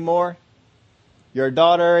teacher anymore. Your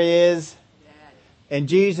daughter is. And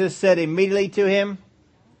Jesus said immediately to him,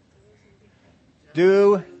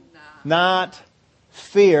 do not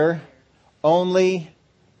fear, only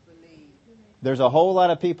believe. There's a whole lot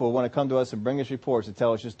of people who want to come to us and bring us reports and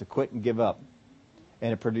tell us just to quit and give up.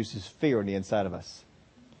 And it produces fear on the inside of us.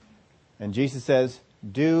 And Jesus says,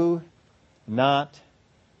 do not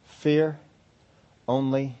fear,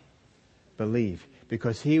 only believe.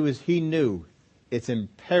 Because he knew it's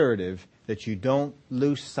imperative that you don't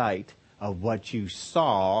lose sight of what you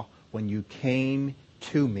saw when you came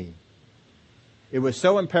to me. It was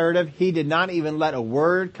so imperative, he did not even let a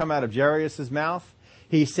word come out of Jairus' mouth.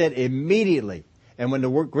 He said immediately. And when the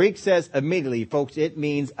Greek says immediately, folks, it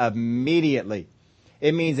means immediately.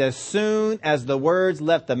 It means as soon as the words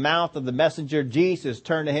left the mouth of the messenger, Jesus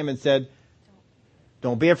turned to him and said,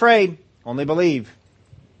 don't be afraid, only believe.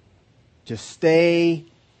 Just stay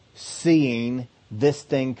seeing this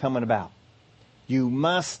thing coming about. You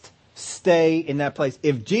must stay in that place.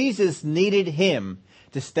 If Jesus needed him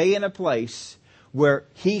to stay in a place where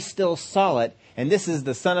he still saw it, and this is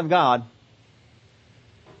the Son of God,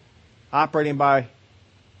 operating by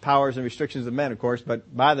powers and restrictions of men, of course,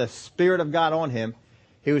 but by the Spirit of God on him,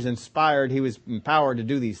 he was inspired, he was empowered to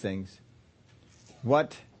do these things.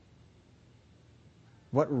 What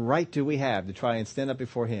right do we have to try and stand up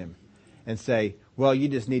before him and say, well, you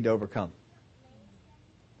just need to overcome.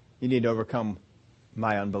 You need to overcome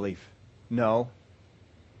my unbelief. No,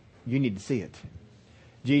 you need to see it.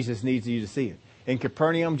 Jesus needs you to see it. In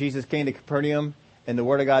Capernaum, Jesus came to Capernaum, and the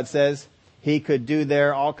Word of God says he could do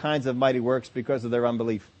there all kinds of mighty works because of their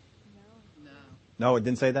unbelief. No, it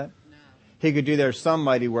didn't say that? No. He could do there some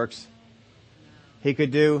mighty works. No. He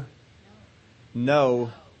could do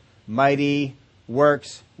no mighty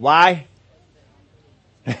works. Why?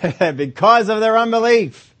 Because of their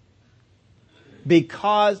unbelief.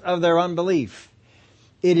 Because of their unbelief.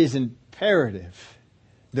 It is imperative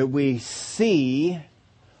that we see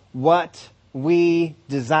what we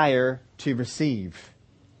desire to receive.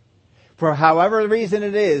 For however reason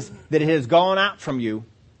it is that it has gone out from you,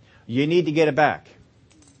 you need to get it back.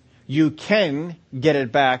 You can get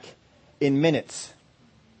it back in minutes.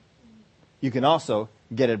 You can also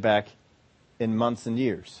get it back in months and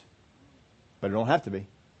years. But it don't have to be.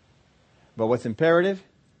 But what's imperative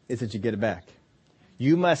is that you get it back.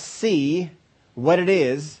 You must see what it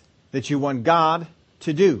is that you want God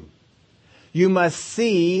to do. You must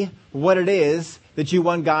see what it is that you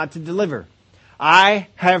want God to deliver. I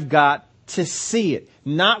have got to see it.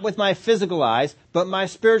 Not with my physical eyes, but my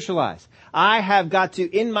spiritual eyes. I have got to,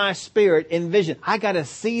 in my spirit, envision. I got to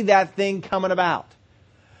see that thing coming about.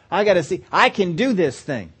 I got to see, I can do this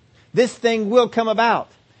thing. This thing will come about.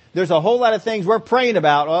 There's a whole lot of things we're praying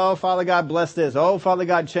about. Oh, Father God, bless this. Oh, Father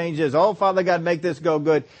God, change this. Oh, Father God, make this go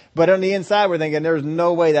good. But on the inside, we're thinking, there's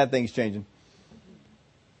no way that thing's changing.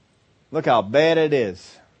 Look how bad it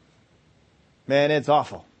is. Man, it's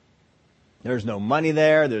awful. There's no money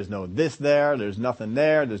there. There's no this there. There's nothing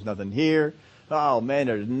there. There's nothing here. Oh, man,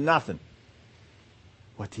 there's nothing.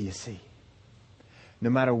 What do you see? No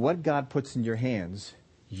matter what God puts in your hands,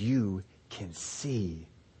 you can see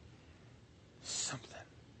something.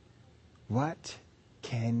 What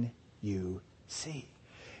can you see?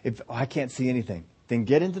 If I can't see anything, then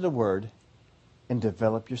get into the Word and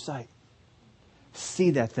develop your sight.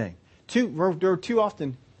 See that thing. We're too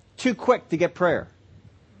often too quick to get prayer.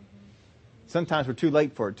 Sometimes we're too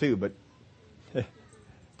late for it too, but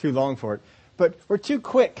too long for it. But we're too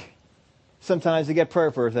quick sometimes to get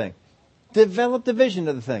prayer for a thing. Develop the vision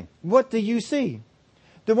of the thing. What do you see?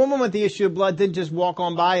 The woman with the issue of blood didn't just walk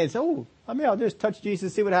on by and say, I'll just touch Jesus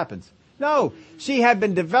and see what happens. No, she had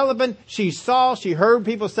been developing. She saw, she heard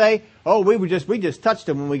people say, we just touched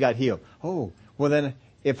him when we got healed. Oh, well then,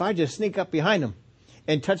 if I just sneak up behind him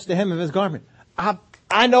and touch the hem of his garment,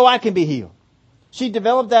 I know I can be healed. She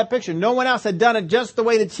developed that picture. No one else had done it just the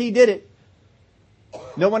way that she did it.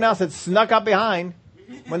 No one else had snuck up behind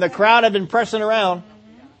when the crowd had been pressing around.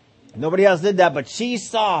 Nobody else did that, but she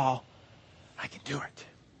saw, I can do it.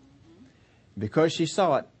 Because she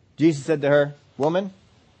saw it, Jesus said to her, woman,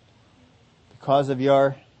 because of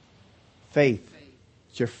your faith.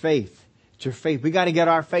 It's your faith. It's your faith. We got to get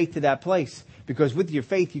our faith to that place. Because with your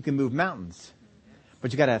faith, you can move mountains.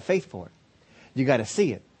 But you got to have faith for it. You got to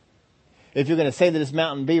see it. If you're going to say that this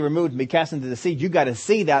mountain be removed and be cast into the sea, you got to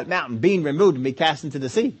see that mountain being removed and be cast into the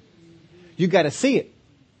sea. You got to see it.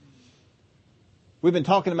 We've been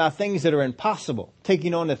talking about things that are impossible,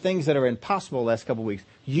 taking on the things that are impossible the last couple of weeks.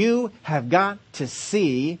 You have got to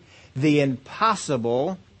see the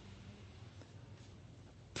impossible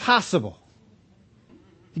possible.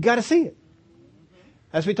 You got to see it.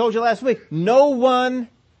 As we told you last week, no one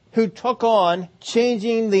who took on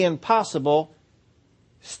changing the impossible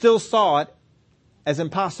still saw it as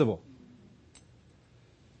impossible.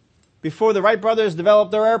 Before the Wright brothers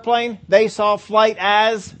developed their airplane, they saw flight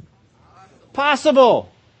as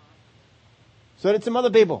possible. So did some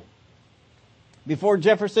other people. Before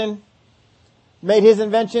Jefferson made his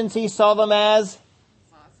inventions, he saw them as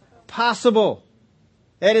possible.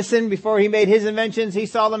 Edison, before he made his inventions, he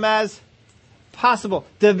saw them as possible.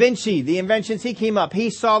 Da Vinci, the inventions he came up,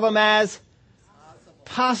 he saw them as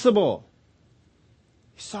possible.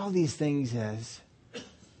 He saw these things as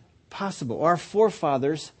possible. Our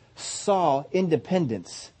forefathers saw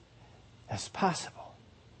independence as possible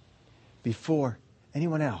before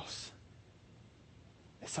anyone else.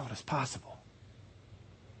 They saw it as possible.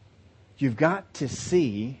 You've got to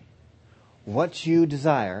see what you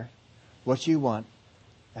desire, what you want,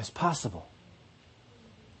 as possible.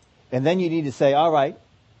 And then you need to say, all right,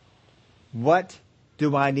 what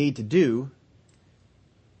do I need to do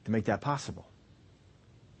to make that possible?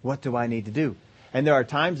 What do I need to do? And there are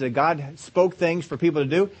times that God spoke things for people to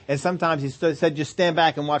do, and sometimes He said, just stand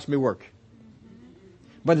back and watch me work.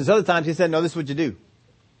 But there's other times He said, no, this is what you do.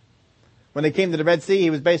 When they came to the Red Sea, He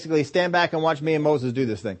was basically, stand back and watch me and Moses do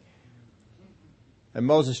this thing. And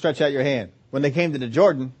Moses, stretch out your hand. When they came to the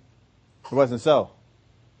Jordan, it wasn't so.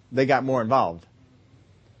 They got more involved.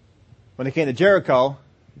 When they came to Jericho,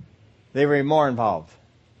 they were more involved.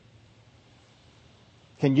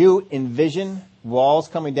 Can you envision walls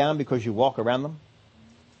coming down because you walk around them?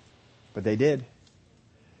 But they did.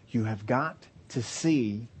 You have got to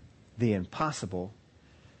see the impossible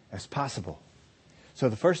as possible. So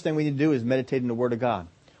the first thing we need to do is meditate in the Word of God.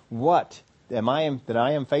 What that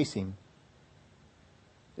I am facing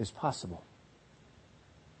is possible.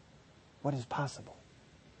 What is possible?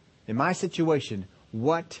 In my situation,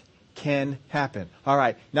 what can happen? All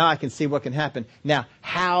right, now I can see what can happen. Now,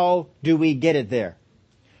 how do we get it there?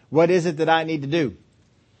 What is it that I need to do?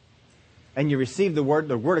 And you receive the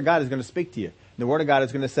Word of God is going to speak to you. The Word of God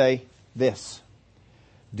is going to say this.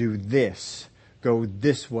 Do this. Go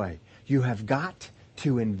this way. You have got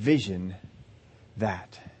to envision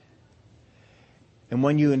that. And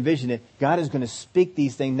when you envision it, God is going to speak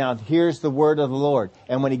these things. Now, here's the word of the Lord.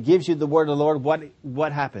 And when He gives you the word of the Lord,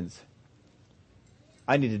 what happens?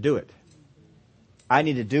 I need to do it. I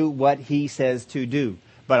need to do what He says to do.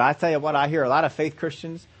 But I tell you what, I hear a lot of faith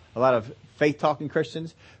Christians, a lot of faith-talking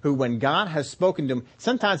Christians, who when God has spoken to them,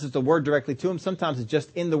 sometimes it's the word directly to them, sometimes it's just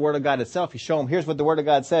in the Word of God itself. You show them, here's what the Word of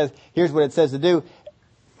God says, here's what it says to do.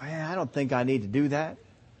 Man, I don't think I need to do that.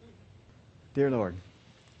 Dear Lord.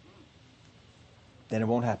 Then it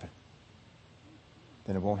won't happen.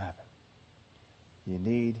 Then it won't happen. You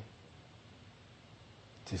need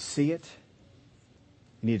to see it.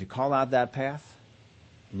 You need to call out that path.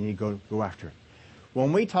 And you need to go after it.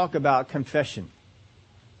 When we talk about confession,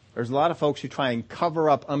 there's a lot of folks who try and cover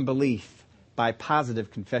up unbelief by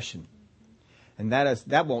positive confession. And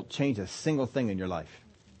that won't change a single thing in your life.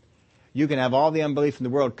 You can have all the unbelief in the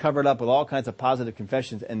world covered up with all kinds of positive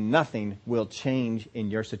confessions, and nothing will change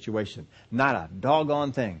in your situation. Not a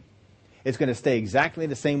doggone thing. It's going to stay exactly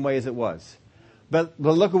the same way as it was. But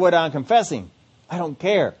look at what I'm confessing. I don't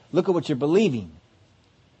care. Look at what you're believing.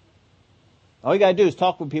 All you got to do is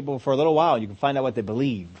talk with people for a little while, and you can find out what they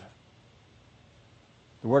believe.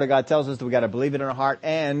 The Word of God tells us that we got to believe it in our heart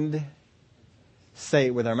and say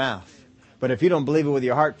it with our mouth. But if you don't believe it with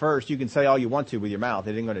your heart first, you can say all you want to with your mouth.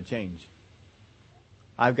 It ain't going to change.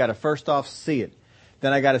 I've got to first off see it.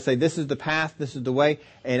 Then I got to say, this is the path, this is the way,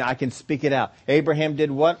 and I can speak it out. Abraham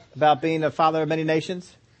did what about being the father of many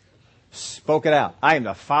nations? Spoke it out. I am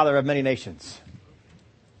the father of many nations.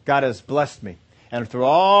 God has blessed me. And through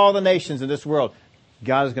all the nations in this world,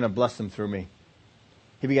 God is going to bless them through me.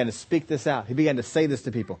 He began to speak this out. He began to say this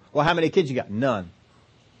to people. Well, how many kids you got? None.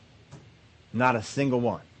 Not a single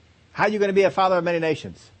one. How are you going to be a father of many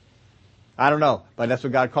nations? I don't know, but that's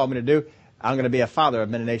what God called me to do. I'm going to be a father of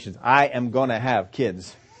many nations. I am going to have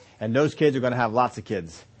kids. And those kids are going to have lots of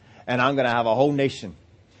kids. And I'm going to have a whole nation.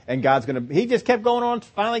 And God's going to... He just kept going on.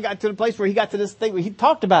 Finally got to the place where he got to this thing where he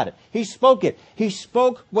talked about it. He spoke it. He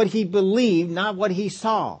spoke what he believed, not what he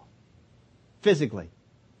saw physically.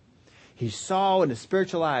 He saw in the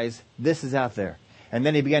spiritual eyes, this is out there. And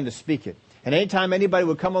then he began to speak it. And anytime anybody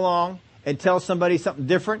would come along and tell somebody something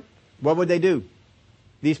different, what would they do?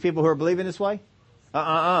 These people who are believing this way?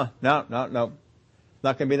 No. Not going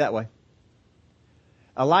to be that way.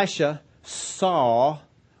 Elisha saw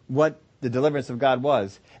what the deliverance of God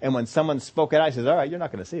was. And when someone spoke it out, he says, all right, you're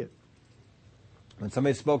not going to see it. When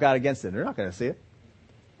somebody spoke out against it, they're not going to see it.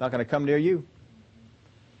 Not going to come near you.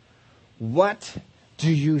 What do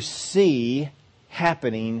you see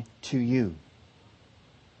happening to you?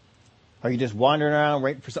 Are you just wandering around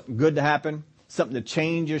waiting for something good to happen? Something to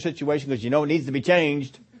change your situation because you know it needs to be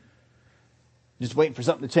changed? Just waiting for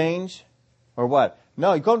something to change? Or what?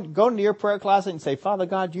 No, you go into your prayer closet and say, Father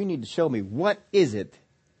God, you need to show me what is it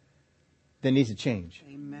that needs to change?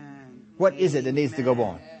 Amen. What is it that needs to go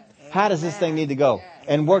on? How does this thing need to go?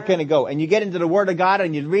 And where can it go? And you get into the Word of God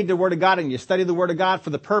and you read the Word of God and you study the Word of God for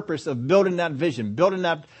the purpose of building that vision, building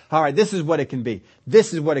that, all right, this is what it can be.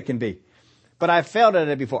 This is what it can be. But I've failed at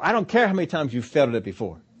it before. I don't care how many times you've failed at it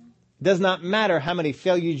before. It does not matter how many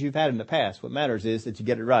failures you've had in the past. What matters is that you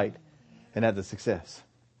get it right and have the success.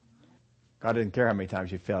 God didn't care how many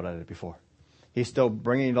times you failed at it before. He's still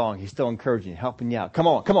bringing you along. He's still encouraging you, helping you out. Come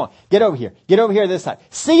on. Get over here. Get over here this side.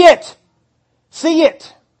 See it. See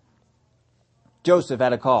it. Joseph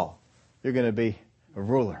had a call. You're going to be a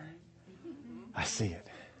ruler. I see it.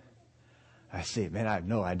 I see it. Man, I have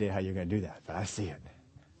no idea how you're going to do that, but I see it.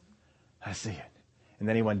 I see it. And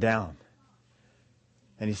then he went down.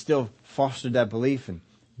 And he still fostered that belief and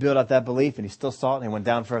built up that belief, and he still saw it, and he went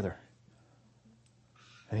down further.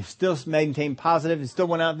 And he still maintained positive. He still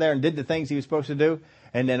went out there and did the things he was supposed to do.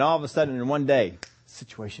 And then all of a sudden, in one day, the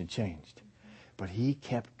situation changed. But he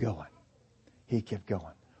kept going. He kept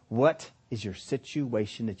going. What is your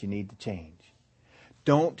situation that you need to change?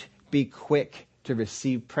 Don't be quick to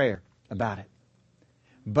receive prayer about it.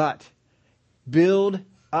 But build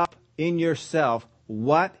up in yourself,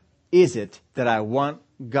 what is it that I want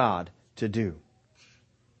God to do?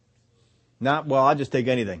 Not, well, I'll just take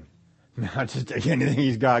anything. I'll just take anything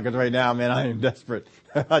He's got, because right now, man, I am desperate.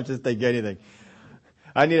 I'll just take anything.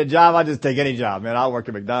 I need a job, I'll just take any job, man. I'll work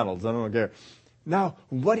at McDonald's. I don't care. Now,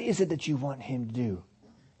 what is it that you want Him to do?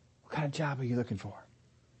 What kind of job are you looking for?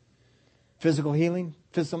 Physical healing?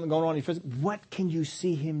 Something going on in your physical? What can you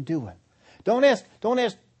see Him doing? Don't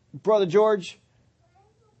ask Brother George,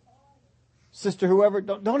 Sister whoever.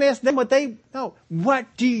 Don't ask them what they know.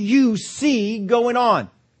 What do you see going on?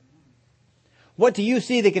 What do you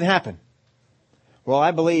see that can happen? Well,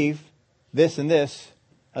 I believe this and this.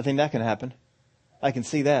 I think that can happen. I can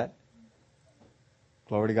see that.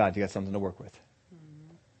 Glory to God, you got something to work with.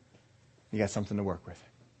 You got something to work with.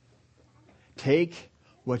 Take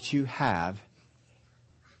what you have.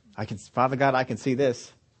 Father God, I can see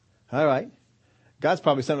this. All right. God's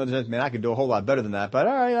probably something that says, man, I could do a whole lot better than that. But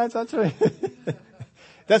all right, that's right.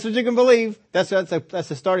 That's what you can believe. That's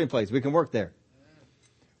a starting place. We can work there.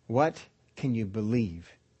 What can you believe?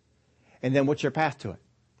 And then what's your path to it?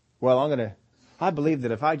 Well, I believe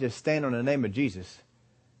that if I just stand on the name of Jesus,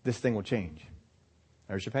 this thing will change.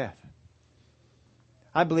 There's your path.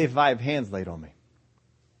 I believe if I have hands laid on me.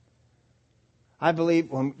 I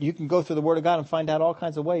believe when you can go through the Word of God and find out all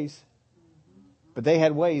kinds of ways. But they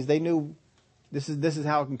had ways. They knew this is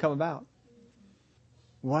how it can come about.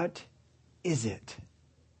 What is it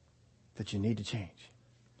that you need to change?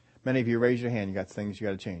 Many of you raise your hand. You got things you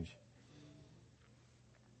got to change.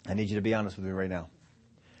 I need you to be honest with me right now.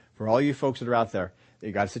 For all you folks that are out there, that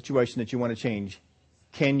you got a situation that you want to change,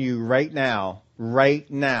 can you right now,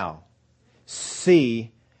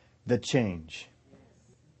 see the change?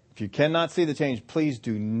 If you cannot see the change, please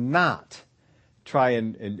do not try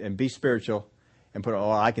and be spiritual and put,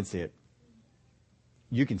 I can see it.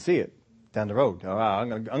 You can see it down the road. I'm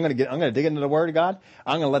going to dig into the Word of God.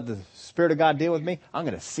 I'm going to let the Spirit of God deal with me. I'm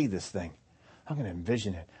going to see this thing. I'm going to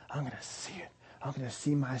envision it. I'm going to see it. I'm going to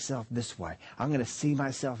see myself this way. I'm going to see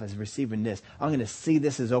myself as receiving this. I'm going to see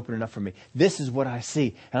this as opening up for me. This is what I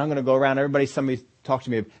see. And I'm going to go around. Somebody talk to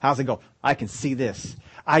me. How's it go? I can see this.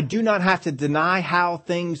 I do not have to deny how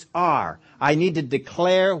things are. I need to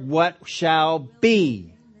declare what shall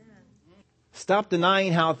be. Stop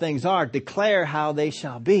denying how things are. Declare how they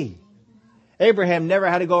shall be. Abraham never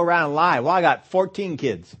had to go around and lie. Well, I got 14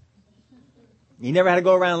 kids. He never had to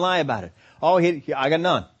go around and lie about it. I got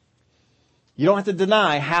none. You don't have to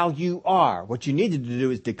deny how you are. What you need to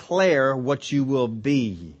do is declare what you will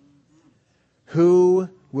be. Who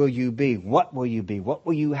will you be? What will you be? What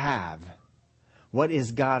will you have? What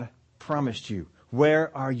is God promised you?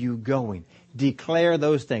 Where are you going? Declare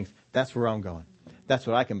those things. That's where I'm going. That's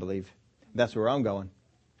what I can believe. That's where I'm going.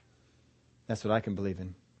 That's what I can believe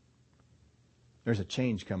in. There's a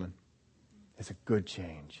change coming. It's a good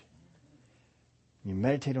change. You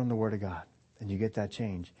meditate on the Word of God, and you get that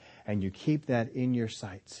change. And you keep that in your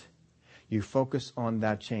sights. You focus on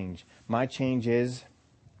that change. My change is,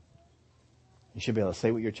 you should be able to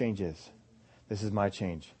say what your change is. This is my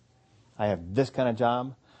change. I have this kind of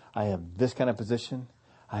job. I have this kind of position.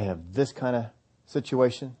 I have this kind of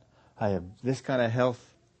situation. I have this kind of health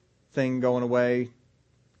thing going away,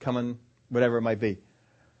 coming, whatever it might be.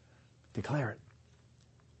 Declare it.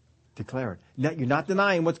 Declare it. You're not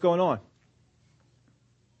denying what's going on.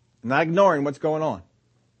 I'm not ignoring what's going on.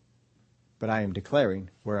 But I am declaring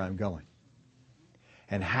where I'm going.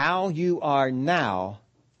 And how you are now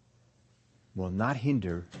will not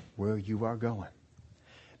hinder where you are going.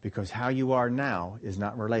 Because how you are now is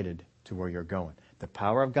not related to where you're going. The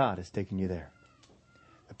power of God is taking you there.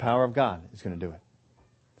 The power of God is going to do it.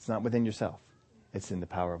 It's not within yourself. It's in the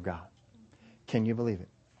power of God. Can you believe it?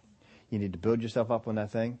 You need to build yourself up on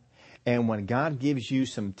that thing. And when God gives you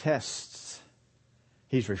some tests,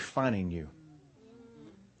 He's refining you.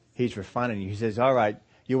 He's refining you. He says, all right,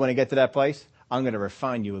 you want to get to that place? I'm going to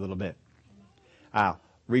refine you a little bit.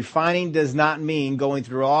 Refining does not mean going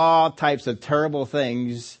through all types of terrible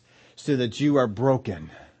things so that you are broken.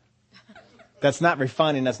 That's not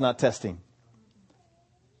refining. That's not testing.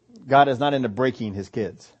 God is not into breaking His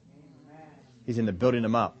kids. He's into building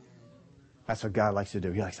them up. That's what God likes to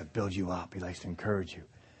do. He likes to build you up. He likes to encourage you.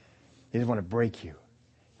 He doesn't want to break you.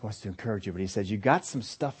 He wants to encourage you. But He says, you got some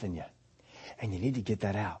stuff in you. And you need to get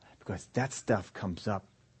that out. Because that stuff comes up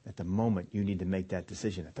at the moment you need to make that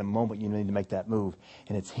decision. At the moment you need to make that move.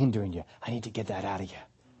 And it's hindering you. I need to get that out of you.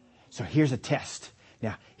 So here's a test.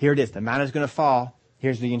 Now, here it is. The mountain's going to fall.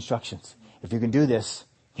 Here's the instructions. If you can do this,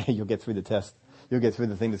 you'll get through the test. You'll get through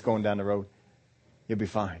the thing that's going down the road. You'll be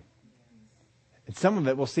fine. And some of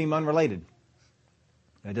it will seem unrelated.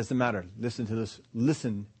 It doesn't matter. Listen to this.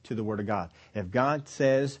 Listen to the Word of God. If God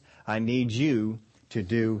says, I need you to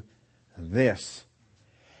do this,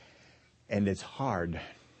 and it's hard.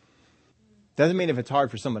 Doesn't mean if it's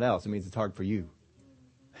hard for someone else, it means it's hard for you.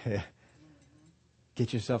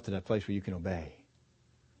 Get yourself to that place where you can obey.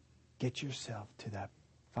 Get yourself to that.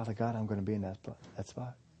 Father God, I'm going to be in that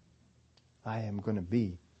spot. I am going to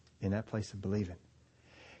be in that place of believing.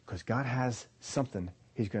 Because God has something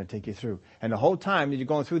He's going to take you through. And the whole time that you're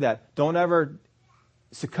going through that, don't ever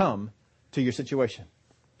succumb to your situation.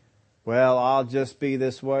 Well, I'll just be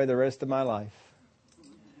this way the rest of my life.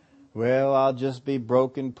 Well, I'll just be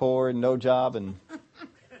broken, poor, and no job, and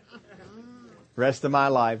rest of my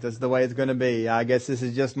life. That's the way it's going to be. I guess this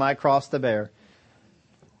is just my cross to bear.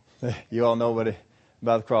 You all know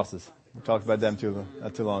about the crosses. We talked about them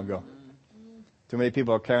not too long ago. Too many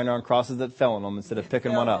people are carrying around crosses that fell on them instead of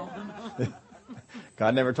picking one up.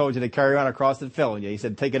 God never told you to carry around a cross that fell on you. He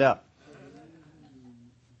said, take it up.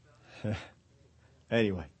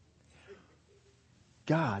 Anyway,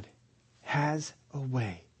 God has a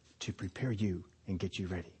way to prepare you and get you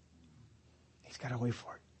ready. He's got a way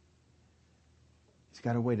for it. He's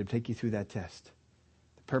got a way to take you through that test.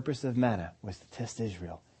 The purpose of manna was to test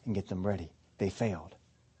Israel and get them ready. They failed.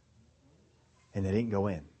 And they didn't go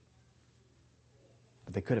in.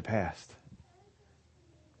 But they could have passed.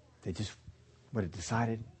 They just would have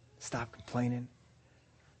decided, stop complaining,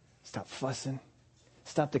 stop fussing,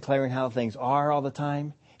 stop declaring how things are all the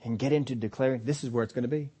time, and get into declaring this is where it's going to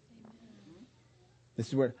be. This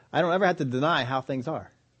is where I don't ever have to deny how things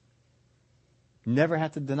are. Never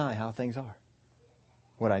have to deny how things are.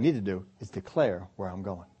 What I need to do is declare where I'm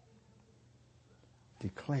going.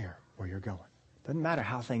 Declare where you're going. Doesn't matter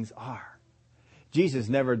how things are. Jesus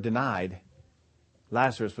never denied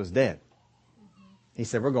Lazarus was dead. He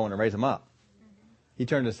said, we're going to raise him up. He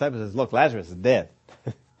turned to the disciples and says, look, Lazarus is dead.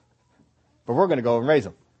 But we're going to go and raise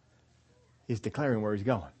him. He's declaring where he's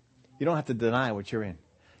going. You don't have to deny what you're in.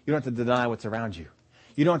 You don't have to deny what's around you.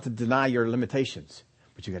 You don't have to deny your limitations,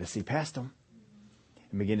 but you got to see past them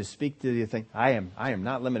and begin to speak to the thing. I am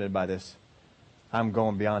not limited by this. I'm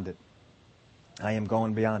going beyond it. I am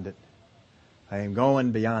going beyond it. I am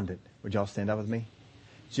going beyond it. Would y'all stand up with me?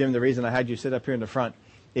 Jim, the reason I had you sit up here in the front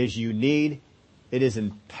is it is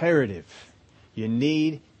imperative. You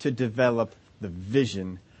need to develop the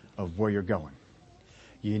vision of where you're going.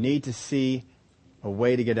 You need to see a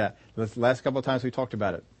way to get out. The last couple of times we talked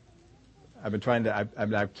about it. I've been trying to,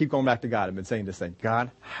 I keep going back to God. I've been saying this thing. God,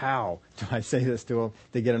 how do I say this to him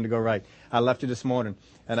to get him to go right? I left you this morning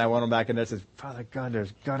and I went on back and I said, Father God,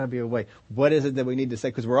 there's got to be a way. What is it that we need to say?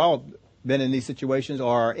 Because we're all been in these situations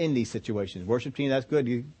or are in these situations. Worship team, that's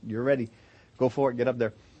good. You're ready. Go for it. Get up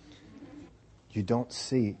there. You don't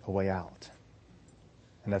see a way out.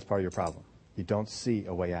 And that's part of your problem. You don't see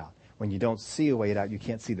a way out. When you don't see a way out, you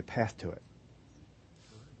can't see the path to it.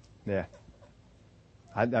 Yeah.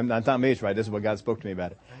 I'm not me, it's right. This is what God spoke to me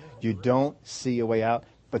about it. You don't see a way out,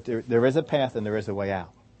 but there is a path and there is a way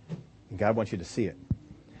out. And God wants you to see it.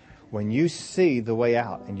 When you see the way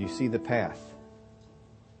out and you see the path,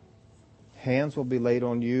 hands will be laid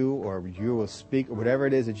on you or you will speak, or whatever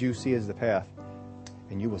it is that you see as the path,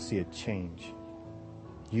 and you will see a change.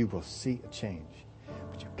 You will see a change.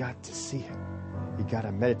 But you've got to see it. You got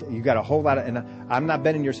to meditate. You got a whole lot of, and I'm not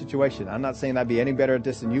been in your situation. I'm not saying I'd be any better at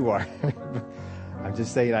this than you are. I'm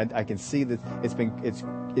just saying I can see that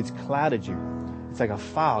it's clouded you. It's like a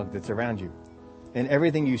fog that's around you. And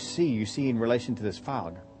everything you see in relation to this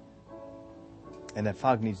fog. And that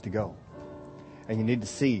fog needs to go. And you need to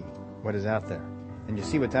see what is out there. And you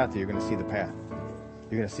see what's out there, you're going to see the path.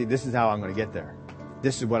 You're going to see, this is how I'm going to get there.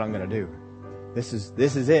 This is what I'm going to do. This is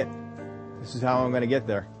it. This is how I'm going to get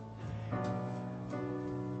there.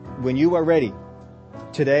 When you are ready,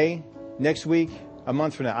 today, next week, a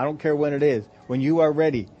month from now, I don't care when it is, when you are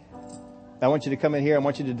ready, I want you to come in here. I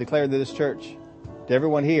want you to declare to this church, to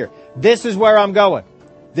everyone here, this is where I'm going.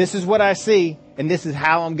 This is what I see, and this is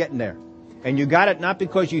how I'm getting there. And you got it not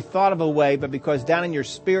because you thought of a way, but because down in your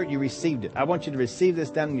spirit you received it. I want you to receive this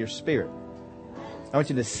down in your spirit. I want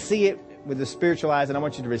you to see it with the spiritual eyes, and I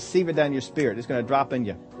want you to receive it down in your spirit. It's going to drop in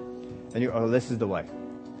you. And this is the way.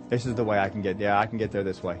 This is the way I can get. Yeah, I can get there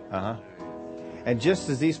this way. And just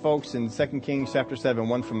as these folks in 2 Kings chapter 7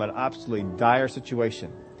 went from an absolutely dire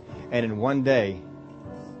situation, and in one day,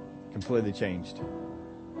 completely changed.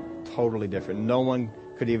 Totally different. No one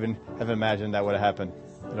could even have imagined that would have happened.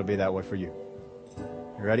 It'll be that way for you.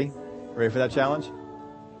 You ready? Ready for that challenge?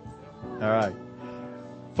 All right.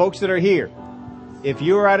 Folks that are here, if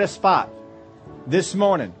you are at a spot this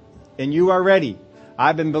morning and you are ready,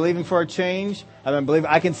 I've been believing for a change. I've been believing,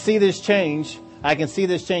 I can see this change. I can see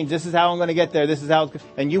this change. This is how I'm going to get there. This is how,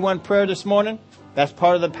 and you want prayer this morning? That's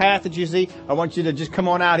part of the path that you see. I want you to just come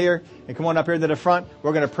on out here and come on up here to the front.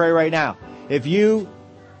 We're going to pray right now. If you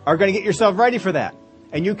are going to get yourself ready for that,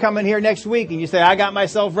 and you come in here next week and you say, I got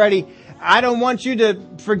myself ready, I don't want you to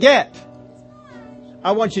forget.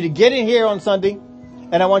 I want you to get in here on Sunday,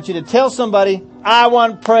 and I want you to tell somebody, I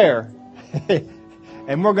want prayer.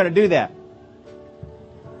 And we're going to do that.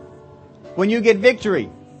 When you get victory,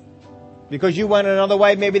 because you went another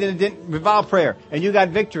way, maybe that didn't involve prayer, and you got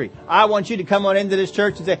victory, I want you to come on into this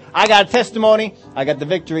church and say, I got a testimony. I got the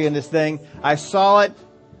victory in this thing. I saw it.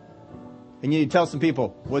 And you need to tell some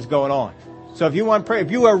people what's going on. So if you want prayer,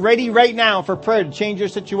 if you are ready right now for prayer to change your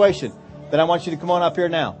situation, then I want you to come on up here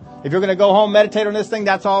now. If you're going to go home, meditate on this thing,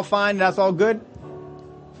 that's all fine. That's all good.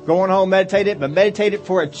 Go on home, meditate it, but meditate it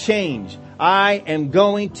for a change. I am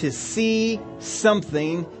going to see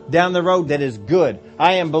something down the road that is good.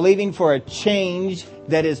 I am believing for a change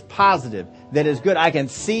that is positive, that is good. I can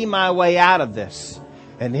see my way out of this.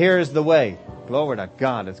 And here's the way. Glory to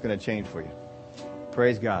God, it's going to change for you.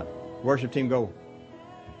 Praise God. Worship team, go.